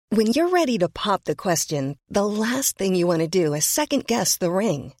When you're ready to pop the question, the last thing you want to do is second-guess the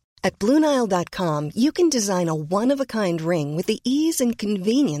ring. At BlueNile.com, you can design a one-of-a-kind ring with the ease and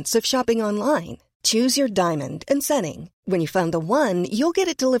convenience of shopping online. Choose your diamond and setting. When you find the one, you'll get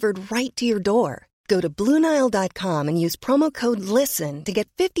it delivered right to your door. Go to BlueNile.com and use promo code LISTEN to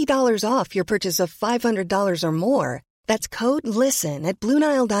get $50 off your purchase of $500 or more. That's code LISTEN at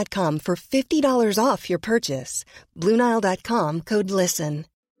BlueNile.com for $50 off your purchase. BlueNile.com, code LISTEN.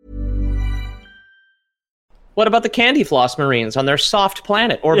 What about the Candy Floss Marines on their soft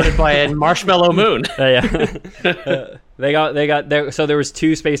planet orbited by a marshmallow moon? They got there. So there was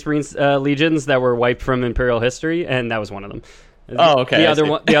 2 Space Marines legions that were wiped from Imperial history, and that was one of them. Oh, okay.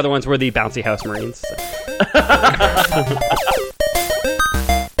 The other ones were the Bouncy House Marines. So.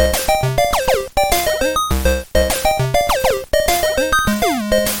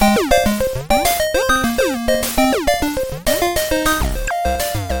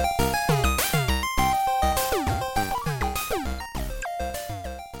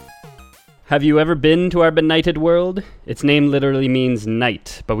 Have you ever been to our benighted world? Its name literally means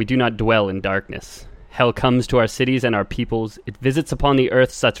night, but we do not dwell in darkness. Hell comes to our cities and our peoples. It visits upon the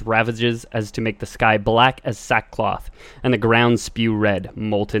earth such ravages as to make the sky black as sackcloth, and the ground spew red,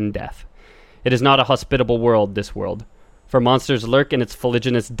 molten death. It is not a hospitable world, this world. For monsters lurk in its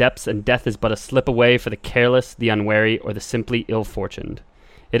fuliginous depths, and death is but a slip away for the careless, the unwary, or the simply ill-fortuned.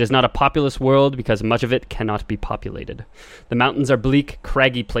 It is not a populous world because much of it cannot be populated. The mountains are bleak,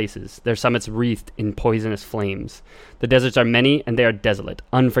 craggy places, their summits wreathed in poisonous flames. The deserts are many, and they are desolate,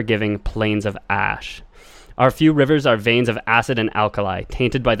 unforgiving plains of ash. Our few rivers are veins of acid and alkali,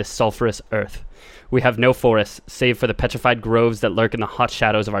 tainted by the sulphurous earth. We have no forests, save for the petrified groves that lurk in the hot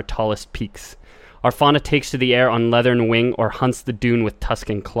shadows of our tallest peaks. Our fauna takes to the air on leathern wing or hunts the dune with tusk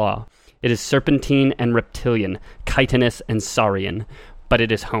and claw. It is serpentine and reptilian, chitinous and saurian. But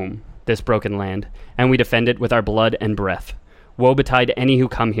it is home, this broken land, and we defend it with our blood and breath. Woe betide any who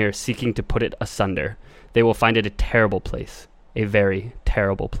come here seeking to put it asunder. They will find it a terrible place, a very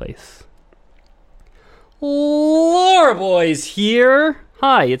terrible place. Lore Boys here!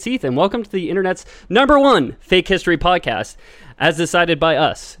 Hi, it's Ethan. Welcome to the internet's #1 fake history podcast, as decided by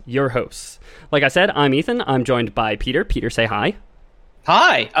us, your hosts. Like I said, I'm Ethan. I'm joined by Peter. Peter, say hi.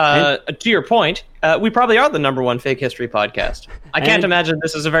 Hi. To your point, we probably are the #1 fake history podcast. I can't imagine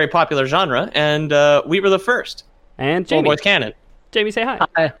this is a very popular genre, and we were the first. And Jamie. Lore Boys canon. Jamie, say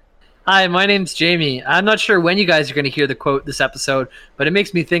hi. Hi, my name's Jamie. I'm not sure when you guys are going to hear the quote this episode, but it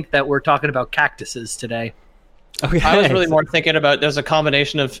makes me think that we're talking about cactuses today. Okay. I was really more thinking about there's a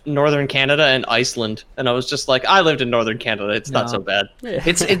combination of northern Canada and Iceland, and I was just like, I lived in northern Canada. It's not so bad.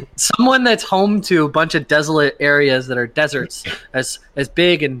 It's someone that's home to a bunch of desolate areas that are deserts, as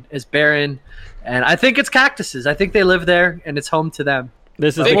big and as barren, and I think it's cactuses. I think they live there, and it's home to them.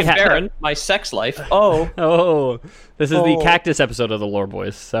 This is Big barren, my sex life. This is the cactus episode of the Lore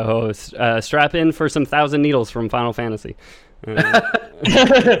Boys. So strap in for some Thousand Needles from Final Fantasy.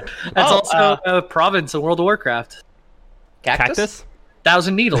 That's also a province in World of Warcraft. Cactus?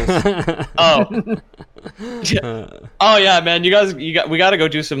 Thousand Needles. Oh yeah, man. We got to go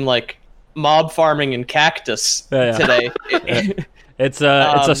do some like mob farming in cactus today. It's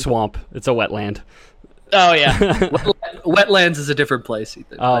a swamp. It's a wetland. Oh yeah. Wetlands is a different place,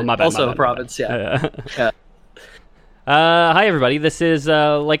 Ethan. Oh, my bad. Also my a province, yeah. Hi, everybody. This is,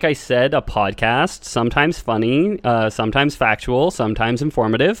 like I said, a podcast. Sometimes funny, sometimes factual, sometimes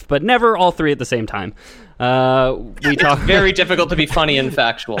informative, but never all three at the same time. We talk. It's very difficult to be funny and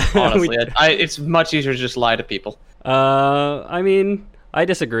factual, honestly. It's much easier to just lie to people. I mean, I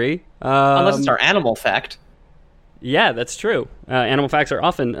disagree. Unless it's our animal fact. Yeah, that's true. Animal facts are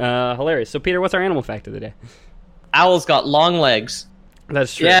often hilarious. So, Peter, what's our animal fact of the day? Owls got long legs.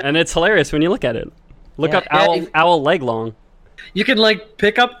 That's true. Yeah. And it's hilarious when you look at it. Look up owl leg long. You can like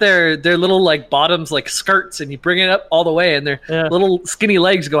pick up their little like bottoms like skirts, and you bring it up all the way, and their little skinny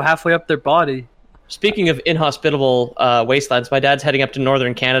legs go halfway up their body. Speaking of inhospitable wastelands, my dad's heading up to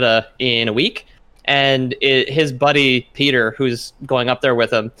northern Canada in a week, and his buddy Peter, who's going up there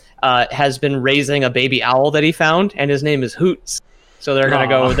with him, has been raising a baby owl that he found, and his name is Hoots. So they're gonna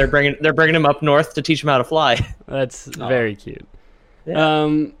go. They're bringing him up north to teach him how to fly. That's very cute.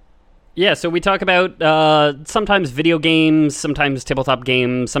 Yeah. So we talk about sometimes video games, sometimes tabletop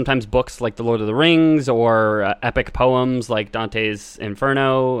games, sometimes books like The Lord of the Rings, or epic poems like Dante's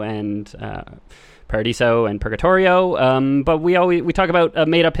Inferno and Paradiso and Purgatorio. But we talk about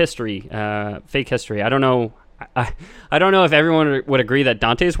made-up history, fake history. I don't know. I don't know if everyone would agree that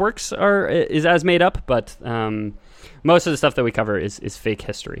Dante's works is as made up, but Most of the stuff that we cover is fake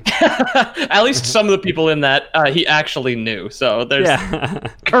history. At least some of the people in that he actually knew. So there's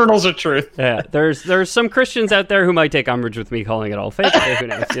kernels of truth. Yeah, there's some Christians out there who might take umbrage with me calling it all fake. But who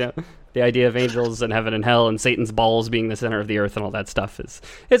knows? The idea of angels and heaven and hell and Satan's balls being the center of the earth and all that stuff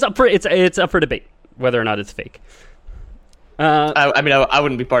it's up for debate whether or not it's fake. I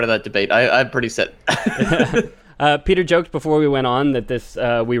wouldn't be part of that debate. I'm pretty set. Peter joked before we went on that this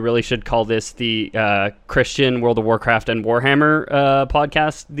we really should call this the Christian World of Warcraft and Warhammer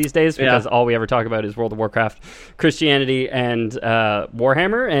podcast these days, because all we ever talk about is World of Warcraft, Christianity, and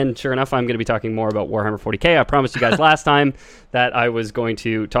Warhammer. And sure enough, I'm going to be talking more about Warhammer 40k. I promised you guys last time that I was going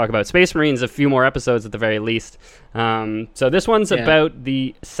to talk about Space Marines, a few more episodes at the very least. So this one's about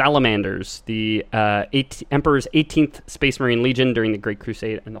the Salamanders, the Emperor's 18th Space Marine Legion during the Great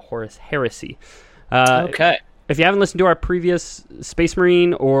Crusade and the Horus Heresy. Okay. If you haven't listened to our previous Space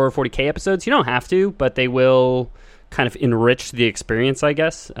Marine or 40k episodes, you don't have to, but they will kind of enrich the experience, I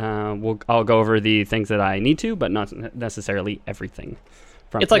guess. I'll go over the things that I need to, but not necessarily everything.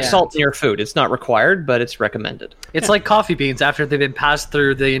 It's like salt in your food. It's not required, but it's recommended. It's like coffee beans after they've been passed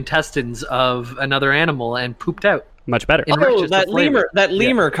through the intestines of another animal and pooped out. Much better. Oh, that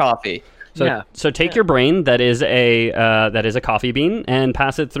lemur coffee. So take your brain that is a coffee bean and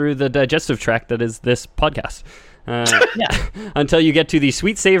pass it through the digestive tract that is this podcast. Until you get to the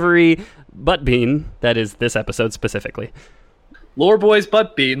sweet savory butt bean that is this episode specifically. Lore Boys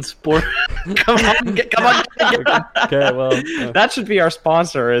butt beans. Come on. Okay, well, that should be our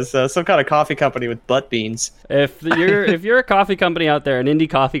sponsor. Is some kind of coffee company with butt beans. If you're a coffee company out there, an indie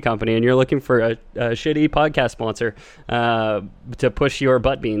coffee company, and you're looking for a shitty podcast sponsor to push your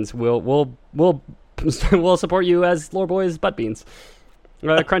butt beans, we'll support you as Lore Boys butt beans.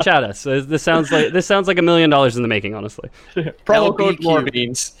 Crunch at us. This sounds like $1 million in the making, honestly. Promo code Lore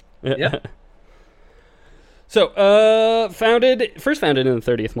Beans. Yeah. So, first founded in the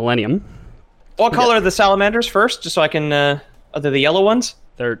 30th millennium. What color are the salamanders first, just so I can... are they the yellow ones?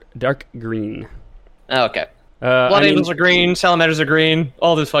 They're dark green. Oh, okay. Blood Angels are green, salamanders are green,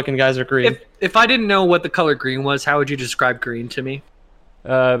 all those fucking guys are green. If I didn't know what the color green was, how would you describe green to me?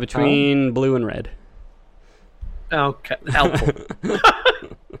 Between blue and red. Okay, helpful.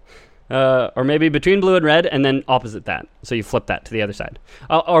 Or maybe between blue and red, and then opposite that. So you flip that to the other side.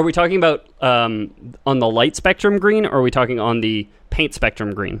 Are we talking about on the light spectrum green, or are we talking on the paint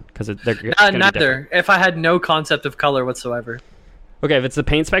spectrum green? Because neither. If I had no concept of color whatsoever. Okay, if it's the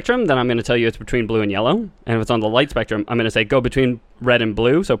paint spectrum, then I'm going to tell you it's between blue and yellow. And if it's on the light spectrum, I'm going to say go between red and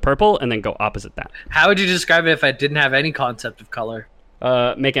blue, so purple, and then go opposite that. How would you describe it if I didn't have any concept of color?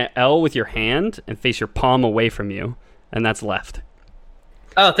 Make an L with your hand and face your palm away from you, and that's left.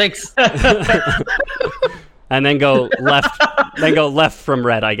 Oh, thanks. And then go left. Then go left from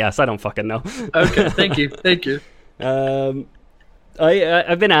red. I guess I don't fucking know. Okay, thank you.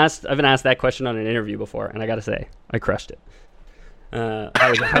 I've been asked that question on an interview before, and I got to say, I crushed it.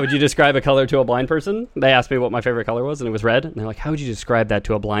 How would you describe a color to a blind person? They asked me what my favorite color was, and it was red. And they're like, "How would you describe that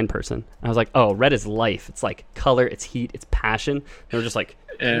to a blind person?" And I was like, "Oh, red is life. It's like color. It's heat. It's passion." They were just like,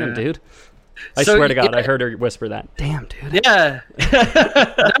 "Damn, dude." I swear to God, I heard her whisper that. Damn, dude. Yeah.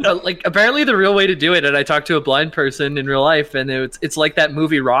 No, like apparently the real way to do it, and I talked to a blind person in real life, and it's like that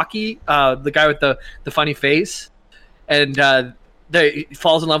movie Rocky, the guy with the funny face, and he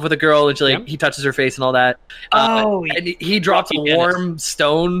falls in love with a girl, and he touches her face and all that. And he drops a warm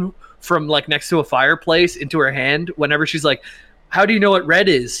stone from like next to a fireplace into her hand whenever she's like, "How do you know what red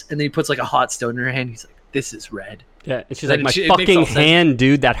is?" And then he puts like a hot stone in her hand. He's like, "This is red." Yeah, and she's like, "My fucking hand,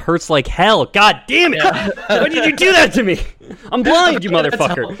 dude, that hurts like hell. God damn it. Yeah. Why did you do that to me? I'm blind, you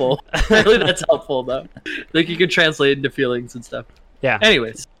motherfucker." Really, that's helpful, though. Like, you can translate into feelings and stuff. Yeah.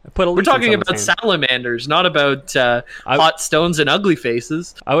 Anyways, we're talking about salamanders, not about hot stones and ugly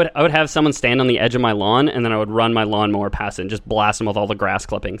faces. I would have someone stand on the edge of my lawn, and then I would run my lawnmower past it and just blast them with all the grass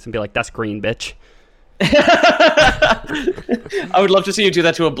clippings and be like, "That's green, bitch." I would love to see you do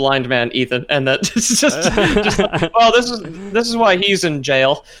that to a blind man, Ethan, and that just well, this is why he's in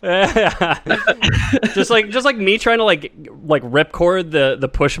jail. just like me trying to like ripcord the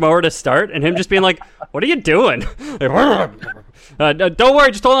push mower to start, and him just being like, "What are you doing?" Like, don't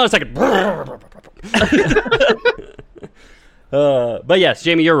worry, just hold on a second. But yes,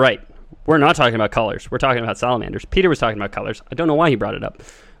 Jamie, you're right. We're not talking about colors. We're talking about salamanders. Peter was talking about colors. I don't know why he brought it up.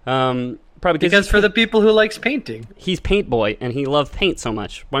 Probably because for the people who likes painting. He's paint boy, and he loves paint so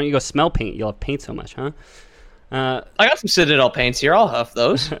much. Why don't you go smell paint? You love paint so much, huh? I got some Citadel paints here. I'll huff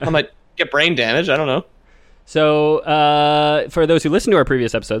those. I might get brain damage. I don't know. So, for those who listen to our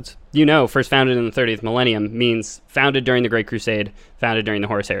previous episodes, first founded in the 30th millennium means founded during the Great Crusade, founded during the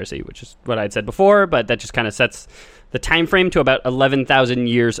Horus Heresy, which is what I'd said before, but that just kind of sets the time frame to about 11,000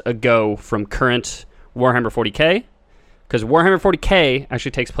 years ago from current Warhammer 40k, because Warhammer 40k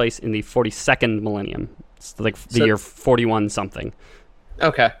actually takes place in the 42nd millennium. It's like the year 41 something.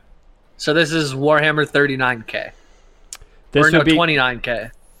 Okay. So this is Warhammer 39k. This or no, would be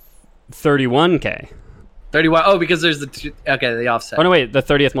 29k. 31k. 31. Oh, because there's the offset. Oh no, wait, the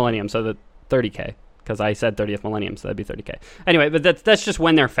 30th millennium, so the 30k, because I said 30th millennium, so that'd be 30k. Anyway, but that's just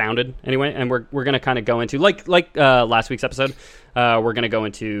when they're founded. Anyway, and we're gonna kind of go into like last week's episode. We're gonna go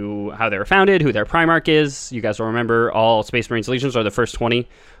into how they were founded, who their Primarch is. You guys will remember all Space Marines legions, or the first 20,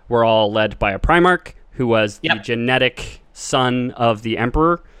 were all led by a Primarch who was the genetic son of the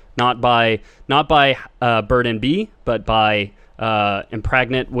Emperor, not by bird and bee, but by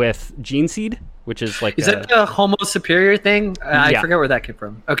impregnate with gene seed. Which is like... Is that the Homo Superior thing? I forget where that came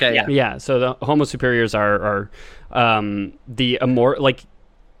from. Okay, yeah. Yeah, so the Homo Superiors are the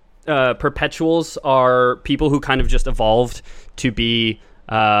perpetuals are people who kind of just evolved to be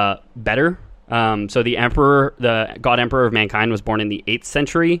better. So the Emperor, the God Emperor of Mankind, was born in the 8th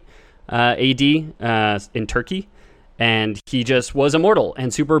century AD in Turkey. And he just was immortal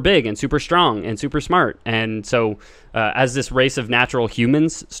and super big and super strong and super smart. And so as this race of natural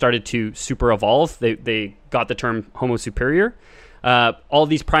humans started to super evolve, they got the term Homo Superior. All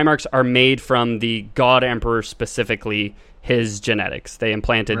these Primarchs are made from the God Emperor, specifically his genetics. They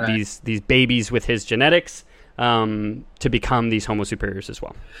implanted these babies with his genetics to become these Homo Superiors as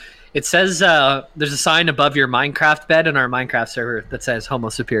well. It says there's a sign above your Minecraft bed in our Minecraft server that says Homo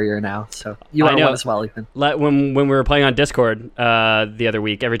Superior now. So you are one as well, Ethan. When we were playing on Discord the other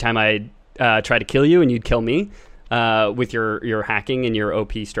week, every time I try to kill you and you'd kill me with your hacking and your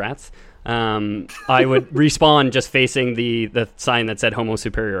OP strats, I would respawn just facing the sign that said Homo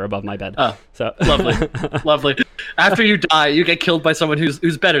Superior above my bed. Oh, so lovely, lovely. After you die, you get killed by someone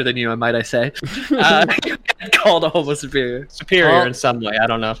who's better than you, might I say. You get called a Homo Superior. Superior in some way, I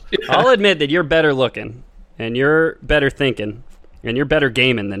don't know. I'll admit that you're better looking, and you're better thinking, and you're better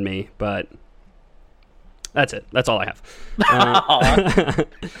gaming than me, but that's it. That's all I have.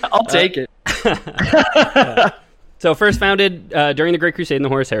 I'll take it. So first founded during the Great Crusade and the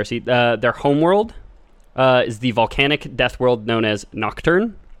Horus Heresy, their homeworld is the volcanic death world known as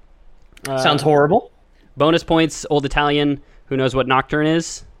Nocturne. Sounds horrible. Bonus points, Old Italian. Who knows what Nocturne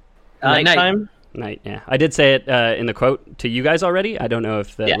is? Nighttime? Night, yeah. I did say it in the quote to you guys already. I don't know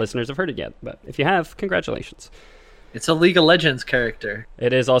if the listeners have heard it yet, but if you have, congratulations. It's a League of Legends character.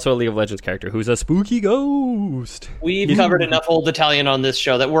 It is also a League of Legends character who's a spooky ghost. We've covered enough Old Italian on this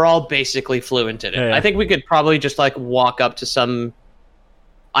show that we're all basically fluent in it. Yeah. I think we could probably just walk up to some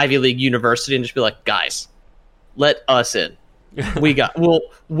Ivy League university and just be like, guys, let us in.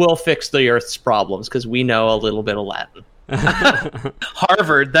 We'll fix the Earth's problems because we know a little bit of Latin.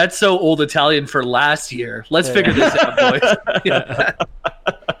 Harvard, that's so Old Italian for last year. Let's figure this out,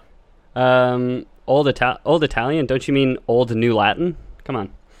 boys. Old Italian? Don't you mean Old New Latin? Come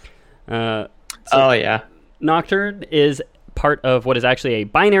on. Nocturne is part of what is actually a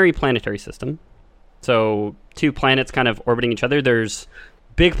binary planetary system. So two planets kind of orbiting each other. There's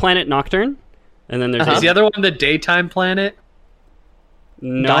big planet Nocturne, and then there's... Is the other one the daytime planet?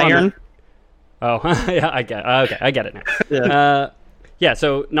 No, Diurne? Oh, yeah, I get it now.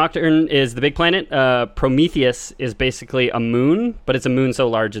 So Nocturne is the big planet. Prometheus is basically a moon, but it's a moon so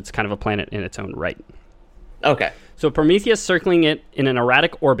large it's kind of a planet in its own right. Okay. So Prometheus circling it in an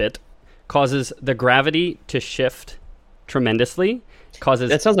erratic orbit causes the gravity to shift tremendously.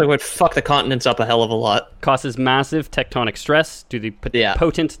 That sounds like it would fuck the continents up a hell of a lot. Causes massive tectonic stress due to the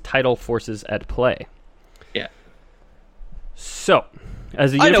potent tidal forces at play. Yeah. So,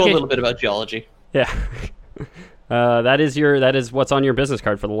 as I know a little bit about geology. Yeah. That is what's on your business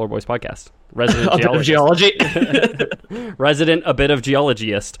card for the Lore Boys podcast. Resident geology. Resident a bit of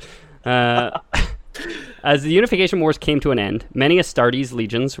geologist. As the Unification Wars came to an end, many Astartes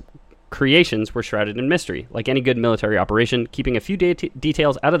legions creations were shrouded in mystery. Like any good military operation, keeping a few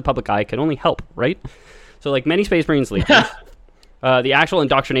details out of the public eye can only help, right? So like many Space Marines legions, the actual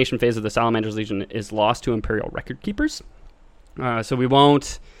indoctrination phase of the Salamanders Legion is lost to Imperial record keepers. So we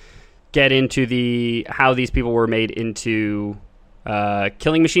won't get into how these people were made into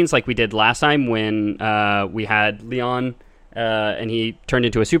killing machines like we did last time when we had Leon and he turned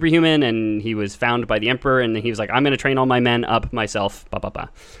into a superhuman and he was found by the Emperor and he was like, I'm going to train all my men up myself.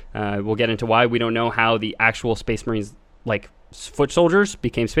 We'll get into why we don't know how the actual Space Marines, like foot soldiers,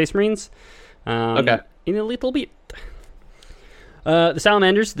 became Space Marines in a little bit. The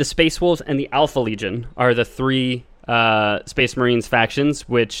Salamanders, the Space Wolves, and the Alpha Legion are the three Space Marines factions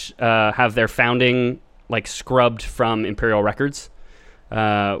which have their founding scrubbed from Imperial records.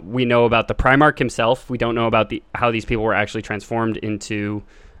 We know about the Primarch himself. We don't know about how these people were actually transformed into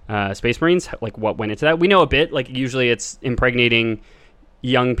Space Marines, what went into that. We know a bit. Usually it's impregnating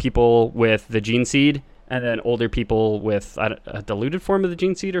young people with the gene seed, and then older people with a diluted form of the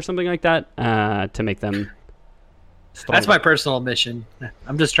gene seed or something like that to make them stronger. That's my personal mission.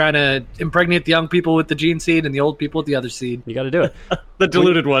 I'm just trying to impregnate the young people with the gene seed and the old people with the other seed. You got to do it. The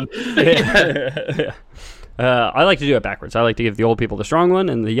diluted one. Yeah. I like to do it backwards. I like to give the old people the strong one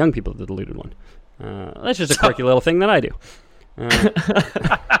and the young people the diluted one. That's just a quirky little thing that I do.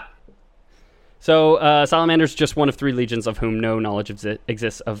 So Salamander's just one of three legions of whom no knowledge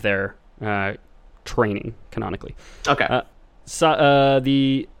exists of their training canonically. Okay.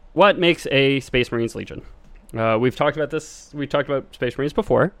 What makes a Space Marines legion? We've talked about this. We talked about Space Marines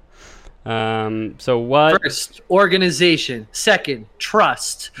before. So what? First, organization. Second,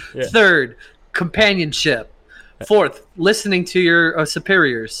 trust. Yeah. Third, companionship. Fourth, listening to your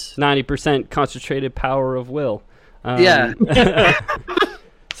superiors. 90% concentrated power of will. Yeah.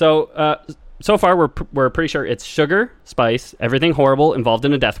 So far, we're pretty sure it's sugar, spice, everything horrible involved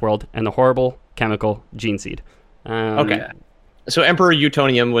in a death world, and the horrible chemical gene seed. Okay. So Emperor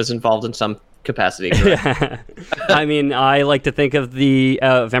Utonium was involved in some capacity. Yeah. I mean, I like to think of the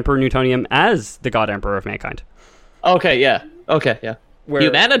Emperor Newtonium as the God Emperor of mankind. Okay, yeah.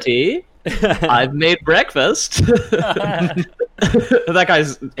 Humanity, I've made breakfast. That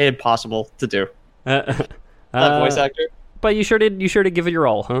guy's impossible to do. That voice actor. But you sure did give it your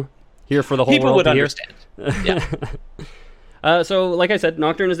all, huh? Here for the whole People world would to hear. understand. Yeah. So, like I said,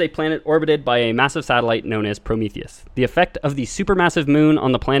 Nocturne is a planet orbited by a massive satellite known as Prometheus. The effect of the supermassive moon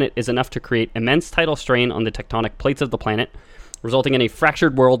on the planet is enough to create immense tidal strain on the tectonic plates of the planet, resulting in a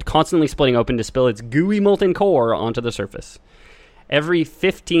fractured world constantly splitting open to spill its gooey molten core onto the surface. Every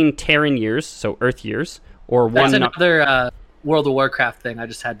 15 Terran years, so Earth years, or That's one... another World of Warcraft thing I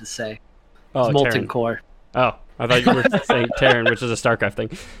just had to say. It's molten Terran. core. Oh, I thought you were saying Terran, which is a StarCraft thing.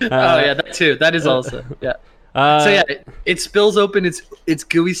 That too. That is also, yeah. So yeah, it spills open its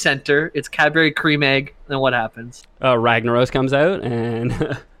gooey center, its Cadbury cream egg, and what happens? Ragnaros comes out and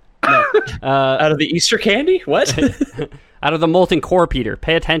Out of the Easter candy? What? out of the molten core, Peter.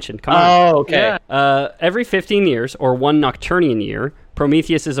 Pay attention. Come on. Oh, okay. Yeah. Every 15 years, or one Nocturnian year,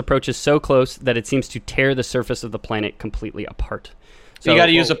 Prometheus approaches so close that it seems to tear the surface of the planet completely apart. So you got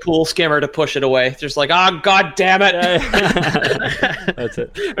to use a pool skimmer to push it away. Just god damn it! That's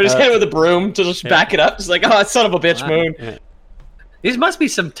it. Or just hit it with a broom to just back it up. It's like, son of a bitch, moon. Yeah. These must be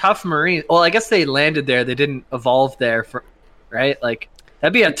some tough Marines. Well, I guess they landed there. They didn't evolve there, right?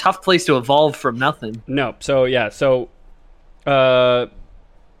 That'd be a tough place to evolve from nothing. No. So, yeah. So,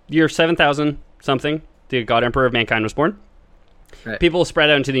 year 7,000 something, the God Emperor of mankind was born. Right. People spread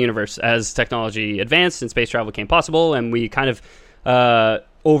out into the universe as technology advanced and space travel became possible, and we kind of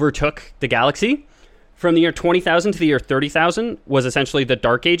overtook the galaxy. From the year 20,000 to the year 30,000 was essentially the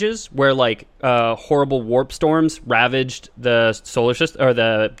Dark Ages, where horrible warp storms ravaged the solar system or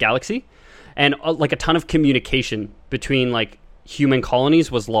the galaxy, and a ton of communication between human colonies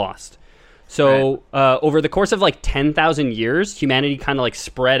was lost. So over the course of 10,000 years, humanity kind of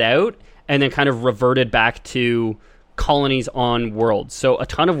spread out and then kind of reverted back to colonies on worlds. So a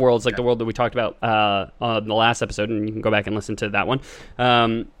ton of worlds, the world that we talked about on the last episode, and you can go back and listen to that one.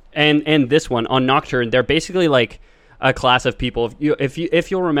 And this one on Nocturne, they're basically a class of people.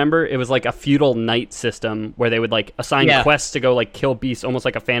 If you'll remember, it was a feudal knight system where they would assign quests to go kill beasts, almost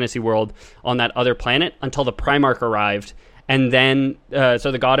like a fantasy world on that other planet until the Primarch arrived, and then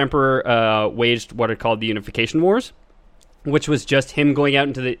so the God Emperor waged what are called the Unification Wars, which was just him going out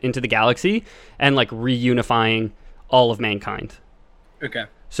into the galaxy and reunifying all of mankind. Okay.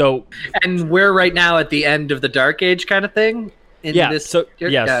 So, and we're right now at the end of the Dark Age kind of thing. So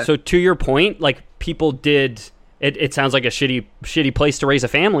to your point, people did. It sounds like a shitty place to raise a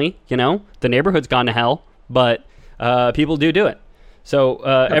family. The neighborhood's gone to hell, but people do it. So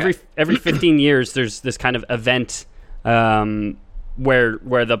every 15 years, there's this kind of event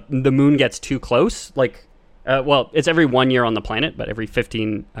where the moon gets too close. It's every 1 year on the planet, but every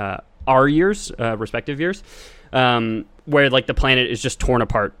 15 our years, respective years. Where the planet is just torn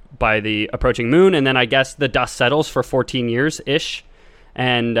apart by the approaching moon, and then I guess the dust settles for 14 years ish,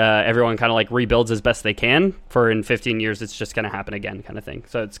 and everyone kind of rebuilds as best they can. In 15 years, it's just going to happen again, kind of thing.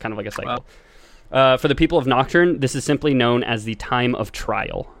 So it's kind of like a cycle. Wow. For the people of Nocturne, this is simply known as the time of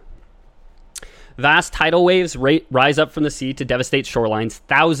trial. Vast tidal waves rise up from the sea to devastate shorelines.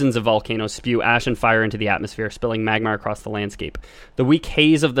 Thousands of volcanoes spew ash and fire into the atmosphere, spilling magma across the landscape. The weak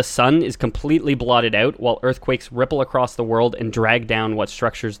haze of the sun is completely blotted out, while earthquakes ripple across the world and drag down what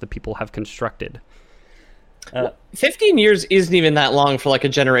structures the people have constructed. 15 years isn't even that long for like a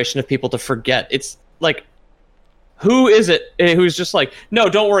generation of people to forget. It's like, who is it who's just like, no,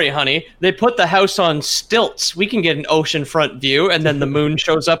 don't worry, honey. They put the house on stilts. We can get an oceanfront view, and then the moon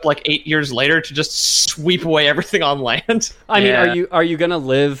shows up like 8 years later to just sweep away everything on land. I mean, are you gonna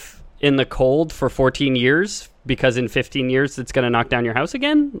live in the cold for 14 years because in 15 years it's gonna knock down your house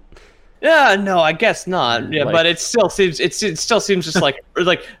again? Yeah, no, I guess not. Yeah, Like- but it still seems just like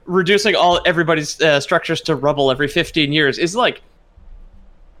reducing everybody's structures to rubble every 15 years is like.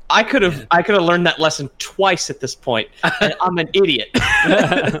 I could have learned that lesson twice at this point, and I'm an idiot.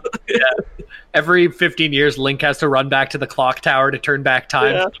 Every 15 years, Link has to run back to the clock tower to turn back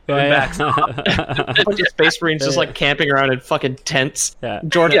time. Yeah. Turn back. A bunch of Space Marines just like camping around in fucking tents. Yeah.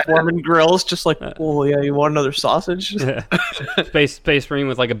 George Foreman grills, just like, oh yeah, you want another sausage? Space Marine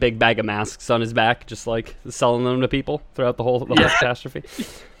with like a big bag of masks on his back, just like selling them to people throughout the whole catastrophe.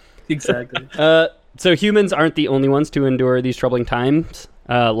 Exactly. So humans aren't the only ones to endure these troubling times.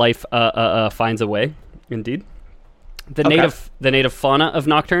 Life finds a way, indeed. The native fauna of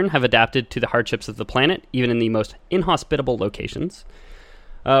Nocturne have adapted to the hardships of the planet, even in the most inhospitable locations.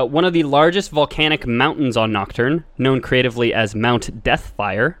 One of the largest volcanic mountains on Nocturne, known creatively as Mount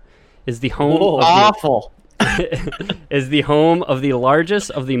Deathfire, is the home is the home of the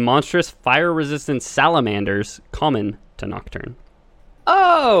largest of the monstrous fire-resistant salamanders common to Nocturne.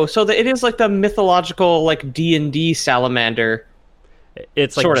 Oh, so it is like the mythological like D&D salamander.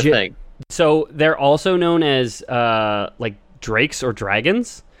 It's like sort of thing. So they're also known as like drakes or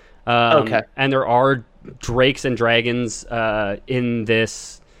dragons. Okay. And there are drakes and dragons in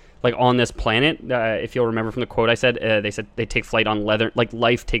this, like on this planet. If you'll remember from the quote I said, they said they take flight on leather, like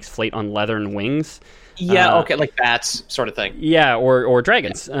life takes flight on leathern wings. Yeah, okay, like bats sort of thing. Yeah, or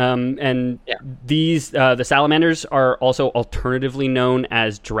dragons. And these the salamanders are also alternatively known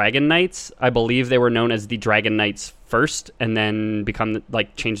as dragon knights. I believe they were known as the dragon knights first, and then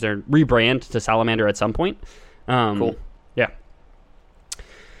change their rebrand to salamander at some point. Cool. Yeah.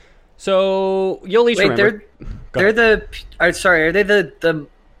 So you'll each remember. Are they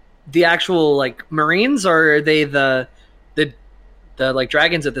the actual like Marines, or are they the like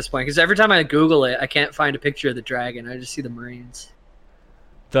dragons at this point? Because every time I Google it, I can't find a picture of the dragon. I just see the Marines.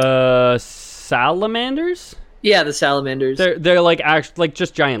 The salamanders? Yeah, the salamanders. They're like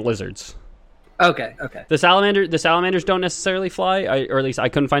just giant lizards. Okay. The salamanders don't necessarily fly, or at least I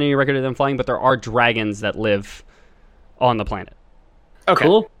couldn't find any record of them flying, but there are dragons that live on the planet. Okay.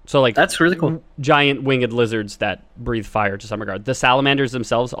 Cool. So like that's really cool. Giant winged lizards that breathe fire to some regard. The salamanders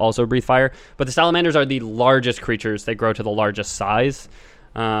themselves also breathe fire, but the salamanders are the largest creatures. They grow to the largest size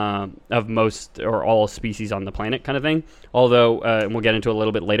of most or all species on the planet, kind of thing. Although, and we'll get into it a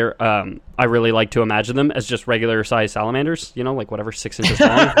little bit later, I really like to imagine them as just regular size salamanders. You know, like whatever, 6 inches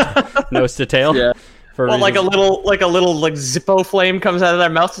long, nose to tail. Yeah. Well, like a little Zippo flame comes out of their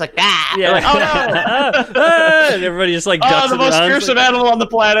mouth. It's like, ah! Yeah. Like, oh no! And everybody just like ducks the most fearsome animal on the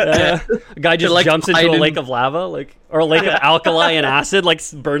planet. A guy just like jumps into a hiding- lake of lava, or a lake of alkali and acid, like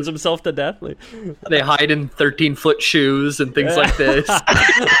burns himself to death. Like, They hide in 13-foot shoes and things like this.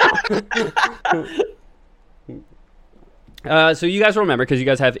 So you guys will remember, because you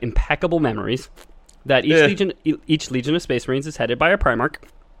guys have impeccable memories, that each legion of Space Marines is headed by a Primarch.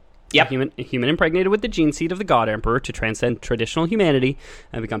 Yep. A human impregnated with the gene seed of the God Emperor to transcend traditional humanity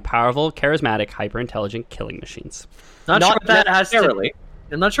and become powerful, charismatic, hyper-intelligent killing machines. Not sure what that has to. necessarily.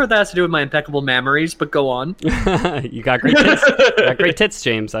 I'm not sure what that has to do with my impeccable memories, but go on. You got great tits. You got great tits,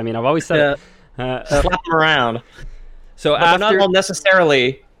 James. I mean, I've always said it. Slap them around. So But they're not after... all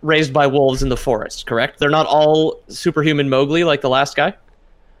necessarily raised by wolves in the forest, correct? They're not all superhuman Mowgli like the last guy?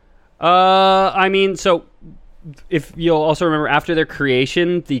 I mean, so... If you'll also remember, after their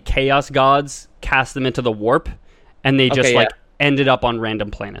creation, the Chaos Gods cast them into the warp, and they just ended up on random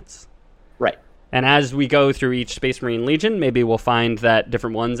planets. Right. And as we go through each Space Marine Legion, maybe we'll find that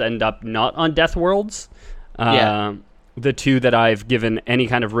different ones end up not on Death Worlds. The two that I've given any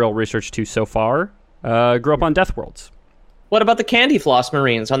kind of real research to so far grew up on Death Worlds. What about the Candy Floss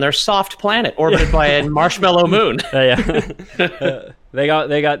Marines on their soft planet orbited by a marshmallow moon? They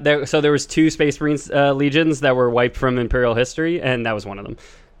got there. So there was 2 Space Marines legions that were wiped from Imperial history, and that was one of them.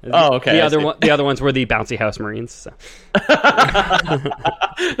 Oh, okay. The other ones were the Bouncy House Marines. So.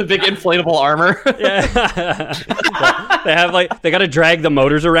 The big inflatable armor. Yeah. They got to drag the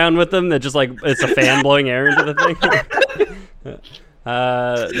motors around with them. That just like it's a fan blowing air into the thing.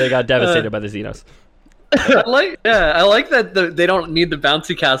 They got devastated by the Xenos. I like that they don't need the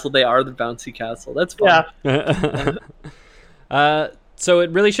bouncy castle. They are the bouncy castle. That's fun. Yeah. So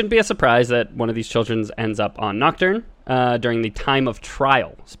it really shouldn't be a surprise that one of these children ends up on Nocturne during the time of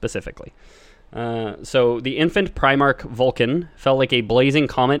trial, specifically. So the infant Primarch Vulcan fell like a blazing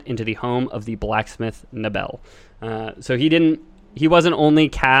comet into the home of the blacksmith Nabel. So he wasn't only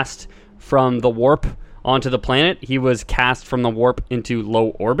cast from the warp onto the planet, he was cast from the warp into low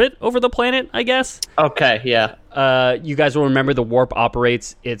orbit over the planet, I guess. Okay, yeah. You guys will remember the warp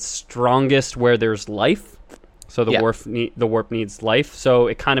operates its strongest where there's life. So the warp needs life. So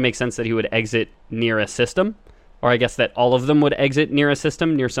it kind of makes sense that he would exit near a system. Or I guess that all of them would exit near a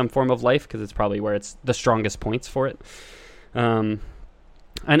system, near some form of life, because it's probably where it's the strongest points for it. An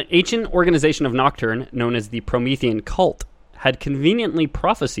ancient organization of Nocturne, known as the Promethean Cult, had conveniently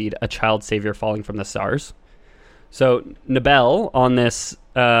prophesied a child savior falling from the stars. So Nabel, on this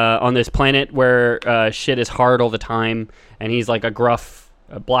planet where shit is hard all the time, and he's like a gruff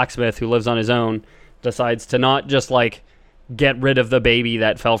blacksmith who lives on his own, decides to not just like get rid of the baby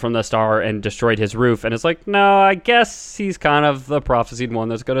that fell from the star and destroyed his roof, and it's like, no, I guess he's kind of the prophesied one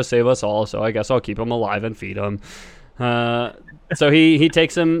that's going to save us all, so I guess I'll keep him alive and feed him. So he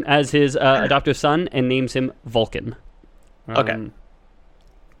takes him as his adoptive son and names him Vulcan. Okay.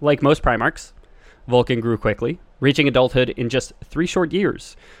 Like most Primarchs, Vulcan grew quickly, reaching adulthood in just 3 short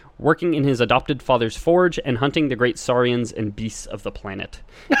years, working in his adopted father's forge and hunting the great saurians and beasts of the planet,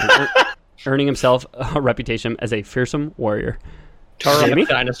 and earning himself a reputation as a fearsome warrior. Terrific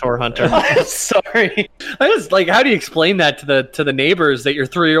dinosaur hunter. Sorry. I was like, how do you explain that to the neighbors that your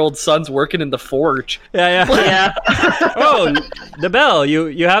 3-year-old son's working in the forge? Yeah. Oh, Nabel,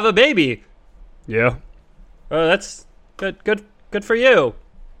 you have a baby. Yeah. Oh, that's good for you.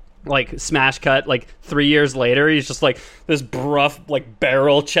 Like, smash cut, like 3 years later, he's just like this gruff, like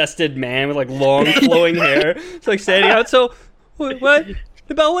barrel-chested man with like long flowing hair. It's like standing out. So, what?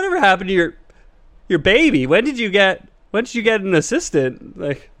 Nabel, whatever happened to your baby? When did you get an assistant?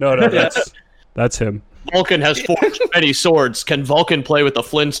 Like, no, that's him. Vulcan has forged many swords. Can Vulcan play with the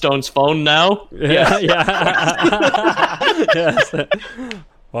Flintstones phone now? Yeah. Yes.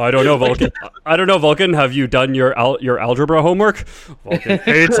 Well, I don't know, Vulcan. Have you done your algebra homework? Vulcan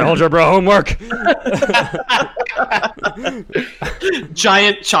hates algebra homework.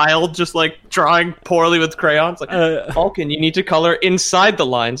 Giant child just like drawing poorly with crayons. Like, Vulcan, you need to color inside the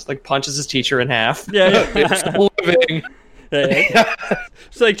lines. Like, punches his teacher in half. Yeah. It's living.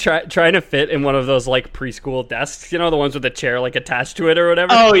 It's like trying to fit in one of those like preschool desks, you know, the ones with the chair like attached to it or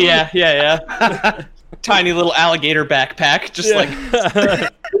whatever. Oh yeah. Tiny little alligator backpack, just like.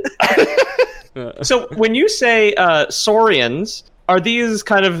 So when you say saurians, are these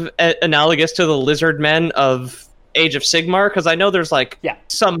kind of analogous to the lizard men of Age of Sigmar? Because I know there's like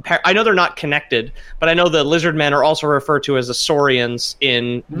some. I know they're not connected, but I know the lizard men are also referred to as the saurians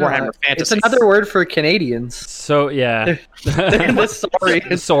in Warhammer Fantasy. It's another word for Canadians. So yeah,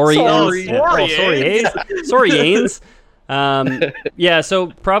 the saurians. Yeah, so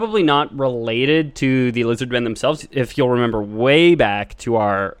probably not related to the lizard men themselves. If you'll remember way back to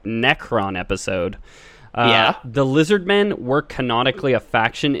our Necron episode, the lizard men were canonically a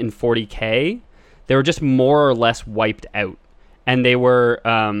faction in 40k. They were just more or less wiped out, and they were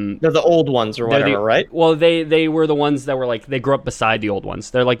they're the old ones or whatever, right? Well, they were the ones that were like they grew up beside the old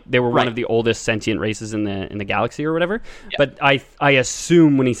ones. They were one of the oldest sentient races in the galaxy or whatever. Yeah. But I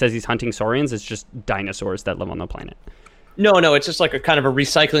assume when he says he's hunting saurians, it's just dinosaurs that live on the planet. No, it's just like a kind of a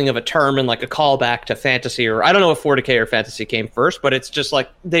recycling of a term and like a callback to fantasy, or I don't know if 40k or fantasy came first, but it's just like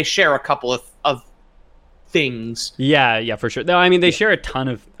they share a couple of things. Yeah, for sure. No, I mean they share a ton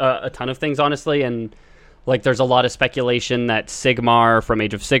of things, honestly, and like there's a lot of speculation that Sigmar from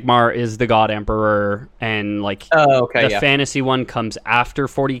Age of Sigmar is the God Emperor, and like the fantasy one comes after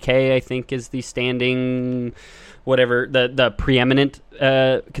 40k, I think, is the standing whatever the preeminent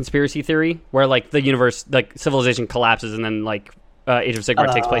conspiracy theory where like the universe, like civilization collapses and then like Age of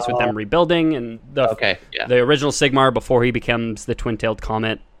Sigmar takes place with them rebuilding, and the original Sigmar before he becomes the twin-tailed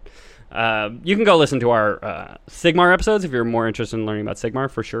comet. You can go listen to our Sigmar episodes if you're more interested in learning about Sigmar,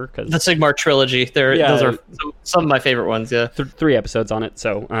 for sure. Cause the Sigmar trilogy, those are some of my favorite ones. Yeah, 3 episodes on it.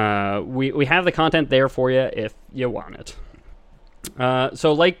 So we have the content there for you if you want it.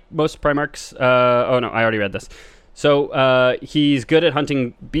 So like most Primarchs, I already read this. So he's good at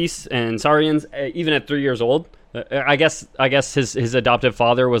hunting beasts and saurians, even at 3 years old. I guess his adoptive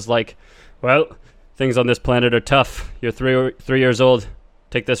father was like, well, things on this planet are tough. You're 3 years old.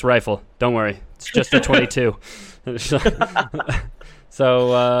 Take this rifle. Don't worry. It's just a 22.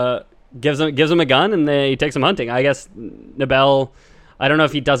 So gives him a gun, and he takes him hunting. I guess Nabel I don't know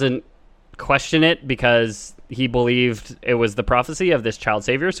if he doesn't question it because he believed it was the prophecy of this child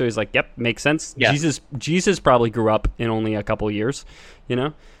savior. So he's like, yep, makes sense. Yeah. Jesus probably grew up in only a couple of years, you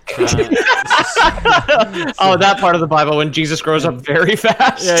know? Oh, that part of the Bible when Jesus grows up very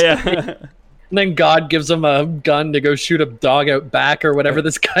fast. Yeah. And then God gives him a gun to go shoot a dog out back or whatever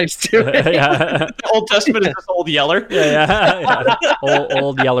this guy's doing. yeah. The Old Testament is just Old Yeller. Yeah.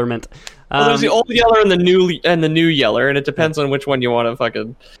 Old Yellerment. Well, there's the Old Yeller and the new Yeller, and it depends on which one you want to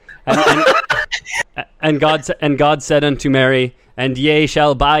fucking. And God said unto Mary, "And ye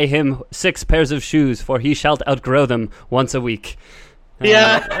shall buy him 6 pairs of shoes, for he shalt outgrow them once a week."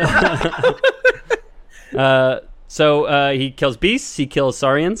 Yeah. So he kills beasts, he kills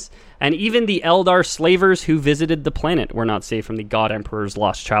Saurians, and even the Eldar slavers who visited the planet were not safe from the God Emperor's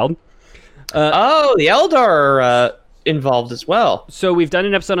lost child. Oh, the Eldar are involved as well. So we've done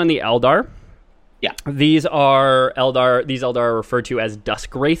an episode on the Eldar. Yeah. These Eldar are referred to as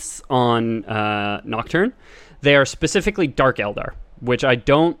Dusk Wraiths on Nocturne. They are specifically Dark Eldar, which I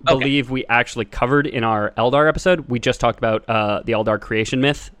don't believe we actually covered in our Eldar episode. We just talked about the Eldar creation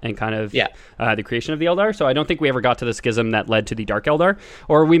myth and kind of the creation of the Eldar. So I don't think we ever got to the schism that led to the Dark Eldar.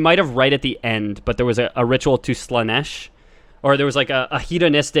 Or we might have right at the end, but there was a ritual to Slaanesh. Or there was like a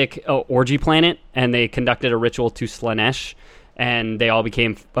hedonistic orgy planet, and they conducted a ritual to Slaanesh, and they all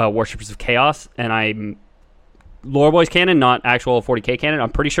became worshippers of chaos. And I'm Lore Boys canon, not actual 40k canon.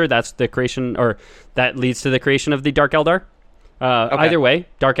 I'm pretty sure that's the creation, or that leads to the creation of the Dark Eldar. Either way,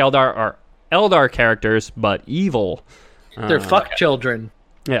 Dark Eldar are Eldar characters, but evil. They're fuck children.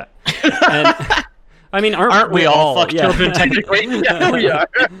 Yeah. And, I mean, aren't we all fuck children technically? Yeah, we are.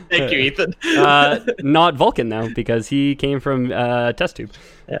 Thank you, Ethan. Not Vulcan though, because he came from test tube.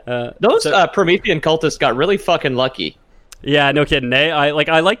 Those Promethean cultists got really fucking lucky. Yeah, no kidding. I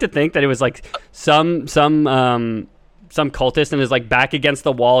like to think that it was like some cultist and is like back against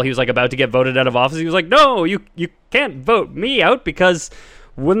the wall. He was like about to get voted out of office. He was like, "No, you can't vote me out because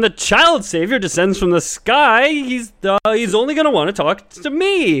when the child savior descends from the sky, he's only gonna want to talk to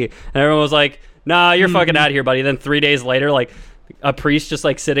me." And everyone was like, "Nah, you're fucking out of here, buddy." Then 3 days later, like a priest just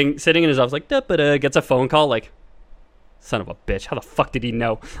like sitting in his office, like gets a phone call, like, "Son of a bitch, how the fuck did he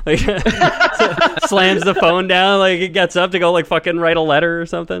know?" Like, slams the phone down, like he gets up to go like fucking write a letter or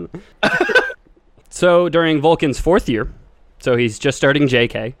something. So during Vulcan's 4th year, so he's just starting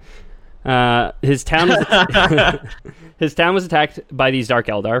JK, his town was attacked by these Dark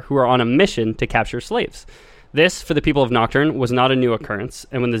Eldar who are on a mission to capture slaves. This, for the people of Nocturne, was not a new occurrence,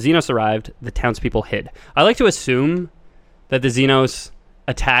 and when the Xenos arrived, the townspeople hid. I like to assume that the Xenos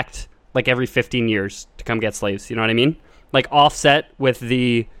attacked like every 15 years to come get slaves, you know what I mean? Like offset with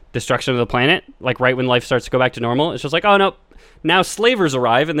the destruction of the planet, like right when life starts to go back to normal. It's just like, oh no, now slavers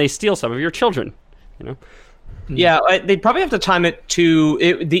arrive and they steal some of your children, you know? Yeah, they'd probably have to time it to...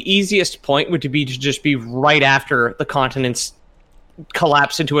 the easiest point would be to just be right after the continents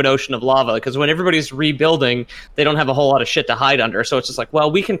collapse into an ocean of lava, because when everybody's rebuilding, they don't have a whole lot of shit to hide under. So it's just like,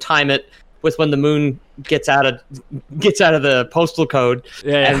 well, we can time it with when the moon gets out of the postal code,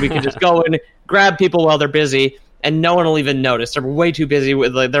 and we can just go and grab people while they're busy, and no one will even notice. They're way too busy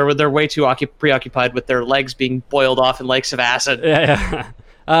with they're way too preoccupied with their legs being boiled off in lakes of acid.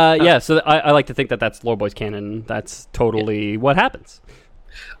 So I like to think that that's Lore Boys canon. That's totally what happens.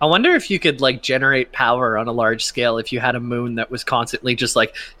 I wonder if you could like generate power on a large scale if you had a moon that was constantly just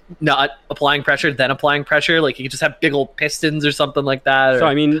like not applying pressure, then applying pressure. Like you could just have big old pistons or something like that. So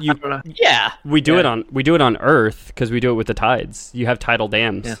I mean, we do it on Earth because we do it with the tides. You have tidal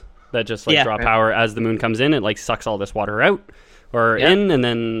dams that just like draw power as the moon comes in. It like sucks all this water out or in, and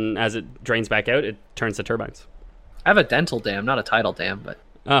then as it drains back out, it turns the turbines. I have a dental dam, not a tidal dam, but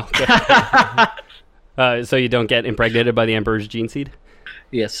so you don't get impregnated by the Emperor's gene seed.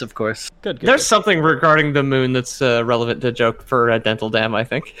 Yes, of course. Good. There's something regarding the moon that's relevant to joke for a dental dam, I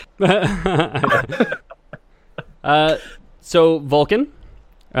think. So Vulcan,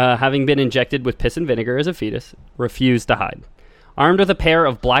 having been injected with piss and vinegar as a fetus, refused to hide. Armed with a pair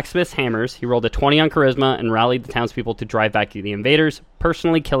of blacksmith's hammers, he rolled a 20 on charisma and rallied the townspeople to drive back the invaders,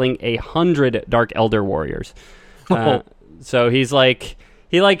 personally killing 100 Dark Elder warriors. So he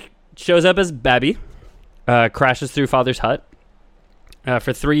shows up as Babby, crashes through Father's hut.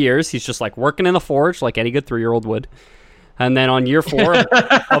 For 3 years, he's just like working in the forge like any good 3-year-old would. And then on year 4, a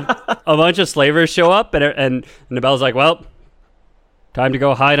bunch of slavers show up, and Nabel's like, well, time to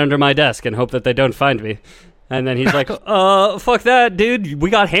go hide under my desk and hope that they don't find me. And then he's like, fuck that, dude. We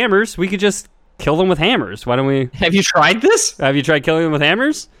got hammers. We could just kill them with hammers. Why don't we... Have you tried this? Have you tried killing them with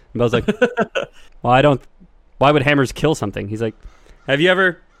hammers? Nabel's like, well, why would hammers kill something? He's like, have you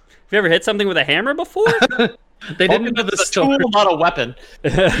ever you ever hit something with a hammer before? They didn't know the story. Not a weapon.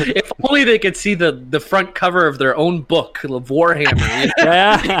 If only they could see the front cover of their own book of Warhammer. You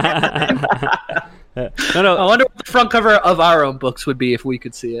know? Yeah. No. I wonder what the front cover of our own books would be if we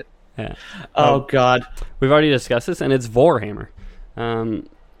could see it. Yeah. Oh God. We've already discussed this, and it's Warhammer.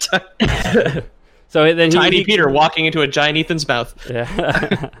 So then Tiny Peter walking into a giant Ethan's mouth.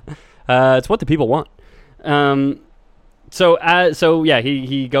 Yeah. It's what the people want. So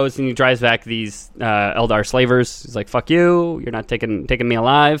he goes and he drives back these Eldar slavers. He's like, "Fuck you! You're not taking me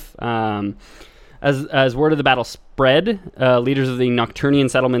alive." As word of the battle spread, leaders of the Nocturnian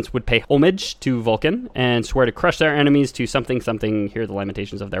settlements would pay homage to Vulcan and swear to crush their enemies to something. Hear the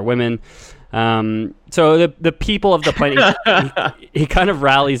lamentations of their women. So the people of the planet, he kind of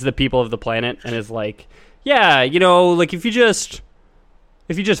rallies the people of the planet and is like, yeah, like if you just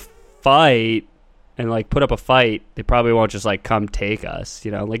fight and like put up a fight, they probably won't just like come take us.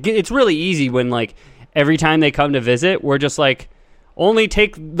 Like it's really easy when like every time they come to visit, we're just like, only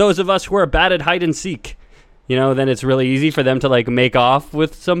take those of us who are bad at hide and seek. Then it's really easy for them to like make off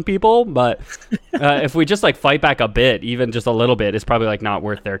with some people. But if we just like fight back a bit, even just a little bit, it's probably like not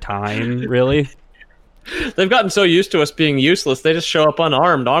worth their time, really. They've gotten so used to us being useless, they just show up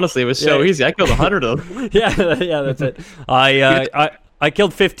unarmed. Honestly, it was so easy. I killed 100 of them. yeah, that's it. I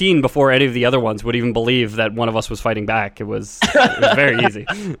killed 15 before any of the other ones would even believe that one of us was fighting back. It was very easy.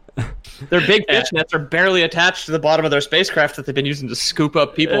 Their big fish nets are barely attached to the bottom of their spacecraft that they've been using to scoop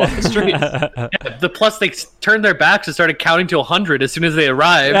up people off the streets. Plus, they turned their backs and started counting to 100 as soon as they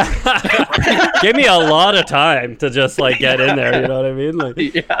arrived. Give me a lot of time to just like get in there. You know what I mean? Like,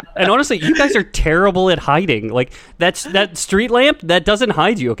 Yeah. And honestly, you guys are terrible at hiding. Like that street lamp that doesn't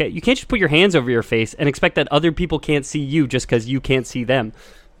hide you. Okay, you can't just put your hands over your face and expect that other people can't see you just because you can't see them.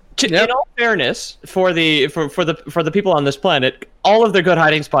 In all fairness, for the people on this planet, all of their good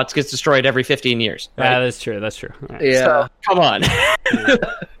hiding spots gets destroyed every 15 years. Right? Yeah, that's true. Right. Yeah. So, come on.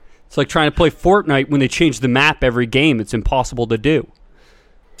 It's like trying to play Fortnite when they change the map every game. It's impossible to do.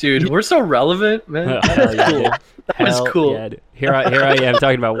 Dude, we're so relevant, man. That was cool. Yeah, here I am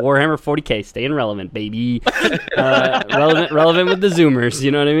talking about Warhammer 40k, staying relevant, baby. Relevant with the Zoomers.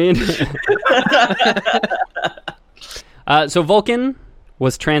 You know what I mean? So Vulcan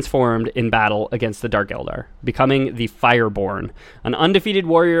was transformed in battle against the Dark Eldar, becoming the Fireborn, an undefeated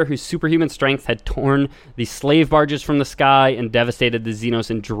warrior whose superhuman strength had torn the slave barges from the sky and devastated the Xenos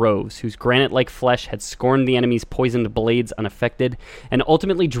in droves, whose granite-like flesh had scorned the enemy's poisoned blades unaffected, and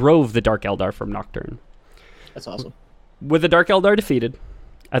ultimately drove the Dark Eldar from Nocturne. That's awesome. With the Dark Eldar defeated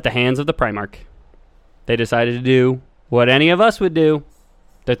at the hands of the Primarch, they decided to do what any of us would do.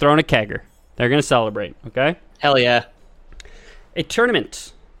 They're throwing a kegger. They're going to celebrate, okay? Hell yeah. A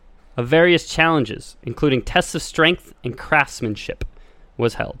tournament of various challenges, including tests of strength and craftsmanship,